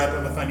Munoz no rep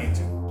him if I need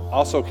to.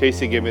 Also,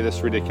 Casey gave me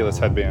this ridiculous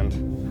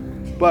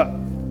headband, but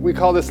we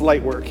call this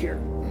light work here.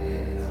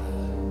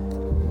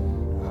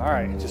 All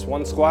right, just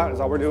 1 squat is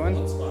all we're doing.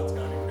 1 squat's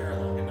got to be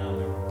parallel, get down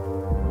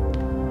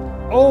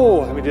there. Oh,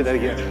 let me do that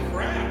again.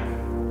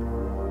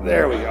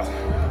 There we go.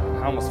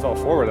 I almost fell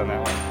forward on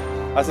that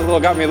one. That's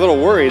got me a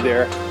little worried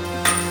there.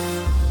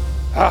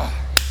 All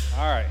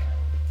right.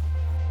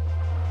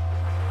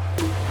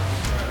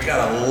 We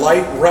got a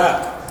light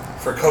rep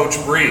for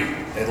Coach Bree.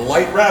 A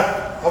light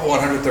rep of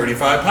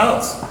 135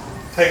 pounds.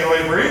 Take it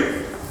away,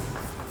 Bree.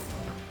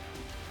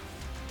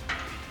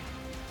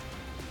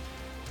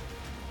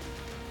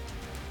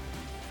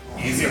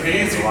 Easy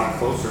peasy. A lot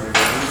closer.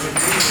 Easy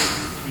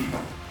peasy.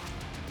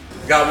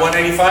 Got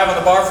 185 on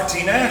the bar for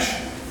T Nash.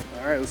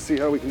 All right, let's see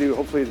how we can do.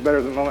 Hopefully it's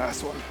better than the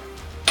last one.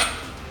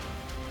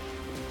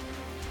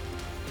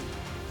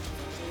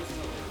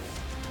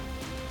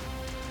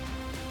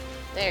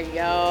 There you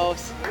go.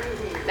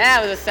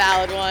 That was a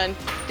solid one.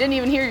 Didn't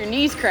even hear your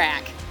knees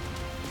crack.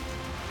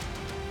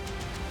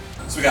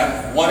 So we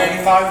got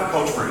 185 for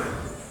Coach Bree.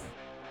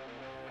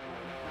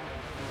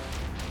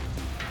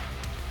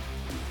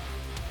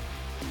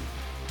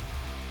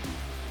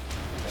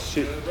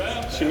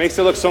 She makes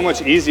it look so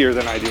much easier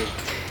than I do.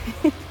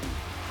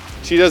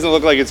 She doesn't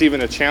look like it's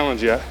even a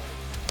challenge yet.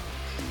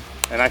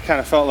 And I kind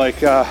of felt like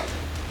that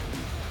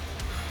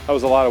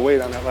was a lot of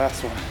weight on that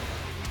last one.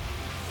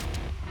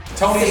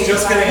 Tony's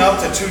just getting up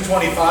to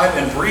 225,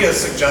 and Bria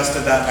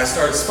suggested that I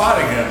start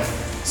spotting him.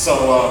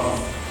 So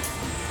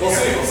we'll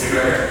see. We'll see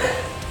right here.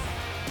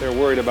 They're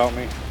worried about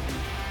me.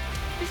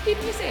 Just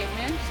keeping you safe,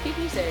 man. Just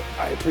keeping you safe.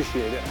 I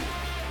appreciate it.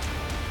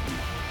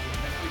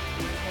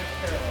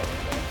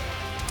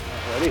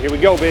 Ready? Here we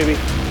go, baby.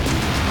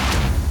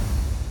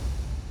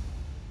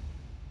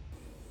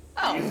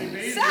 Oh,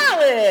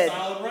 salad.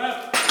 Solid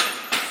rep.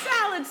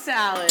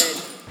 Salad.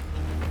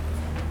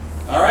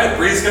 All right,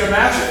 Bree's gonna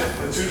match it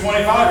with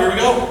 225. Here we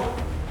go.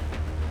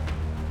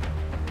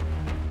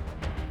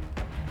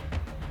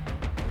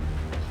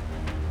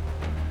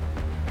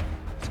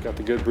 It's got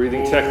the good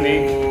breathing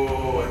technique.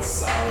 Oh, it's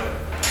solid.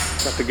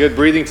 Got the good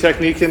breathing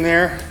technique in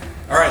there.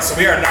 All right, so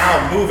we are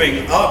now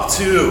moving up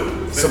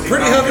to some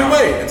pretty heavy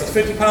weight. It's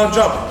a 50-pound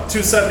jump.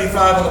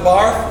 275 on the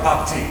bar,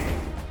 pop T.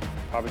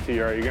 Papa T,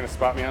 are you gonna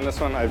spot me on this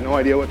one? I have no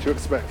idea what to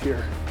expect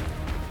here.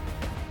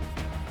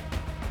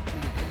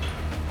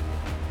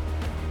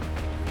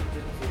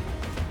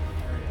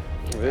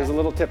 It is a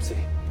little tipsy.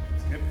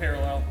 Get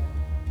parallel.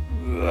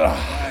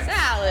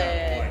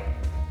 Salad. Boy,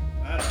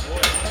 I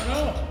don't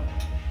know.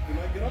 You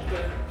might get up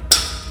there.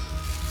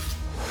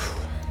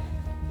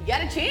 You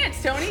got a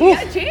chance, Tony. You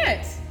got a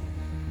chance.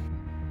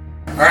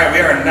 All right, we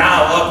are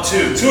now up to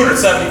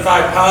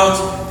 275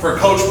 pounds for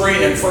Coach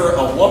Bree, and for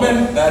a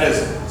woman, that is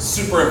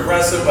super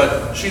impressive,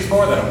 but she's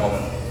more than a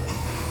woman.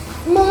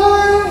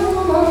 My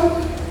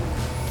woman.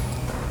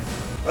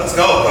 Let's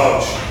go,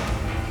 Coach.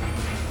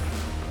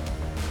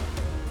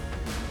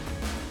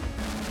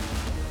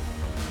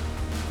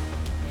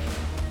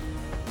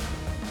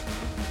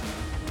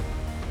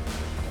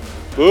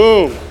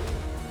 Boom.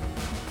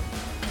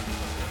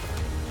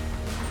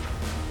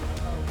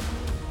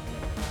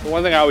 The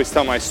one thing I always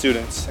tell my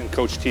students in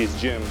Coach T's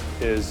gym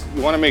is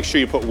you want to make sure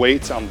you put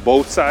weights on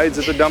both sides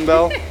of the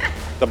dumbbell.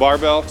 The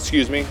barbell,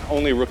 excuse me,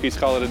 only rookies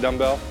call it a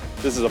dumbbell.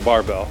 This is a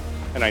barbell,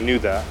 and I knew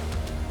that.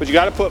 But you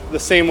got to put the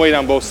same weight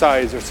on both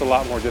sides or it's a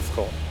lot more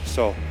difficult.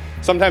 So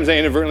sometimes I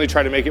inadvertently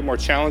try to make it more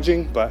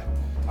challenging, but.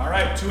 All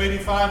right,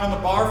 285 on the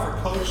bar for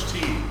Coach T.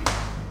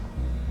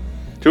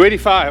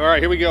 285, all right,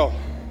 here we go.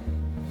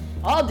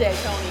 All day,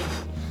 Tony.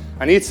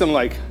 I need some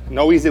like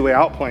no easy way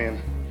out playing.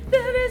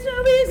 There is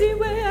no easy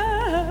way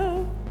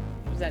out.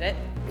 Is that it?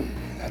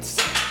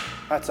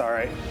 That's all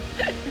right.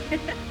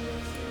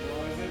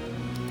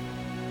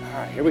 All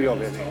right, here we go,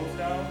 baby. Toes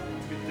down,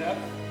 get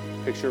depth.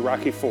 Picture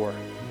Rocky IV.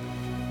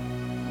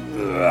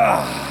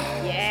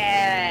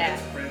 Yeah.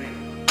 Ready.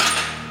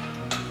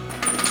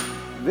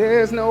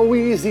 There's no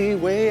easy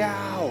way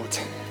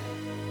out.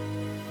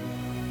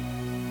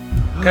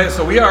 Okay,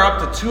 so we are up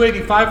to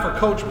 285 for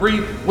Coach Bree,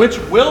 which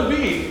will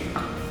be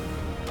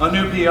a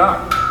new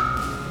PR.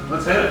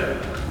 Let's hit it.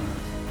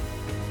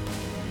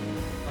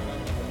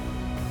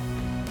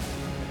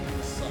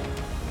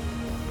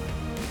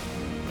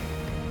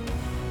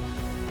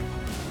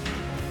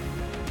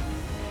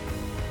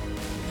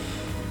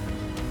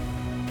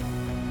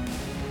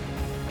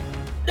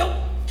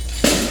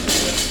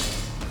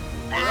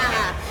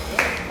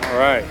 All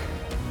right.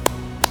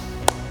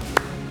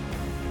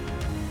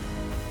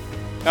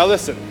 Now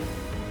listen,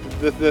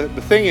 the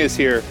thing is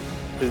here,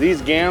 is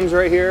these gams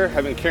right here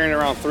have been carrying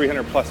around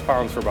 300 plus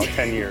pounds for about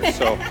 10 years.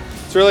 So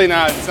it's really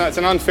not, it's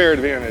an unfair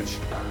advantage.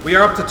 We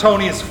are up to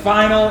Tony's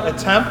final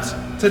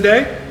attempt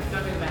today.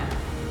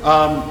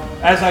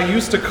 As I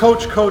used to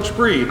coach Coach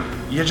Bree,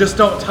 you just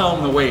don't tell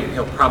him the weight,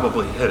 he'll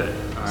probably hit it.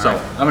 So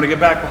I'm gonna get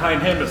back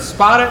behind him to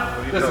spot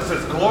it. This is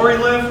his glory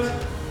lift.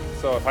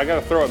 So if I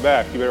gotta throw it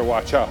back, you better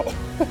watch out. All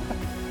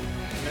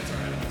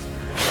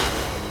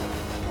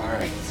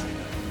right.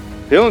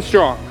 Feeling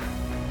strong.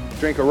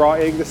 Drank a raw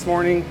egg this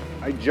morning.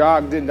 I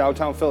jogged in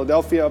downtown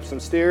Philadelphia up some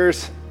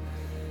stairs.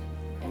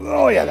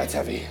 Oh yeah, that's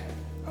heavy.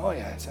 Oh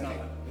yeah, that's heavy.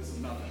 This is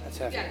nothing. That's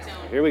heavy. Yeah,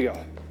 Tony. Here we go.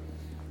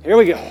 Here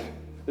we go.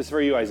 This is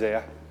for you,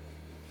 Isaiah.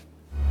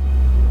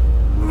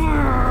 All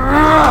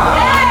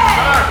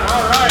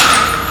right.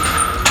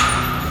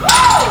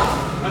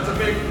 That's a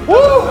big,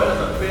 that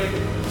is a big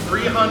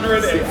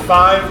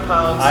 305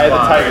 pound I have a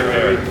squat tiger, right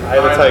there. baby. I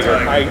have a tiger.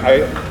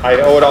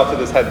 I owe it all to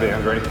this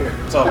headband right here.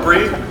 So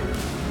Bree,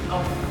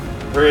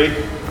 Bree,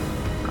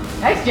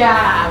 Nice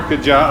job.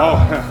 good job.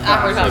 Oh,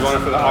 Awkward so hug. going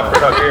for the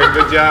awkward hug here.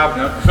 Good job.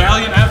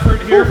 valiant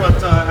effort here,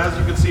 but as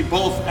you can see,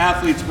 both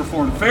athletes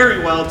performed very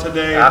well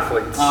today.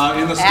 Athletes.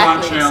 In the squat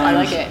Athletes, I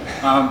challenge. like it.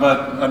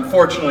 But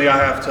unfortunately, I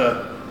have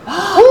to.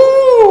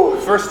 Woo!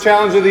 First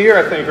challenge of the year,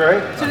 I think,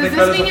 right? So think does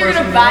that this is mean the you're first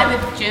gonna one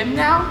buy the gym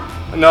now?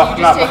 No, You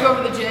just take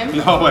over the gym?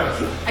 No way.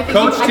 I think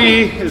Coach you- I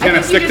T think- is I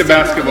going to think you stick to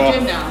just take over the basketball.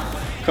 gym now.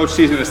 Coach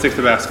T's going to stick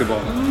to basketball.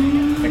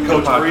 And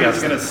Coach Bree is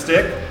podcasting. going to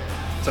stick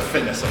to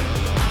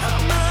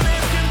fitnessing.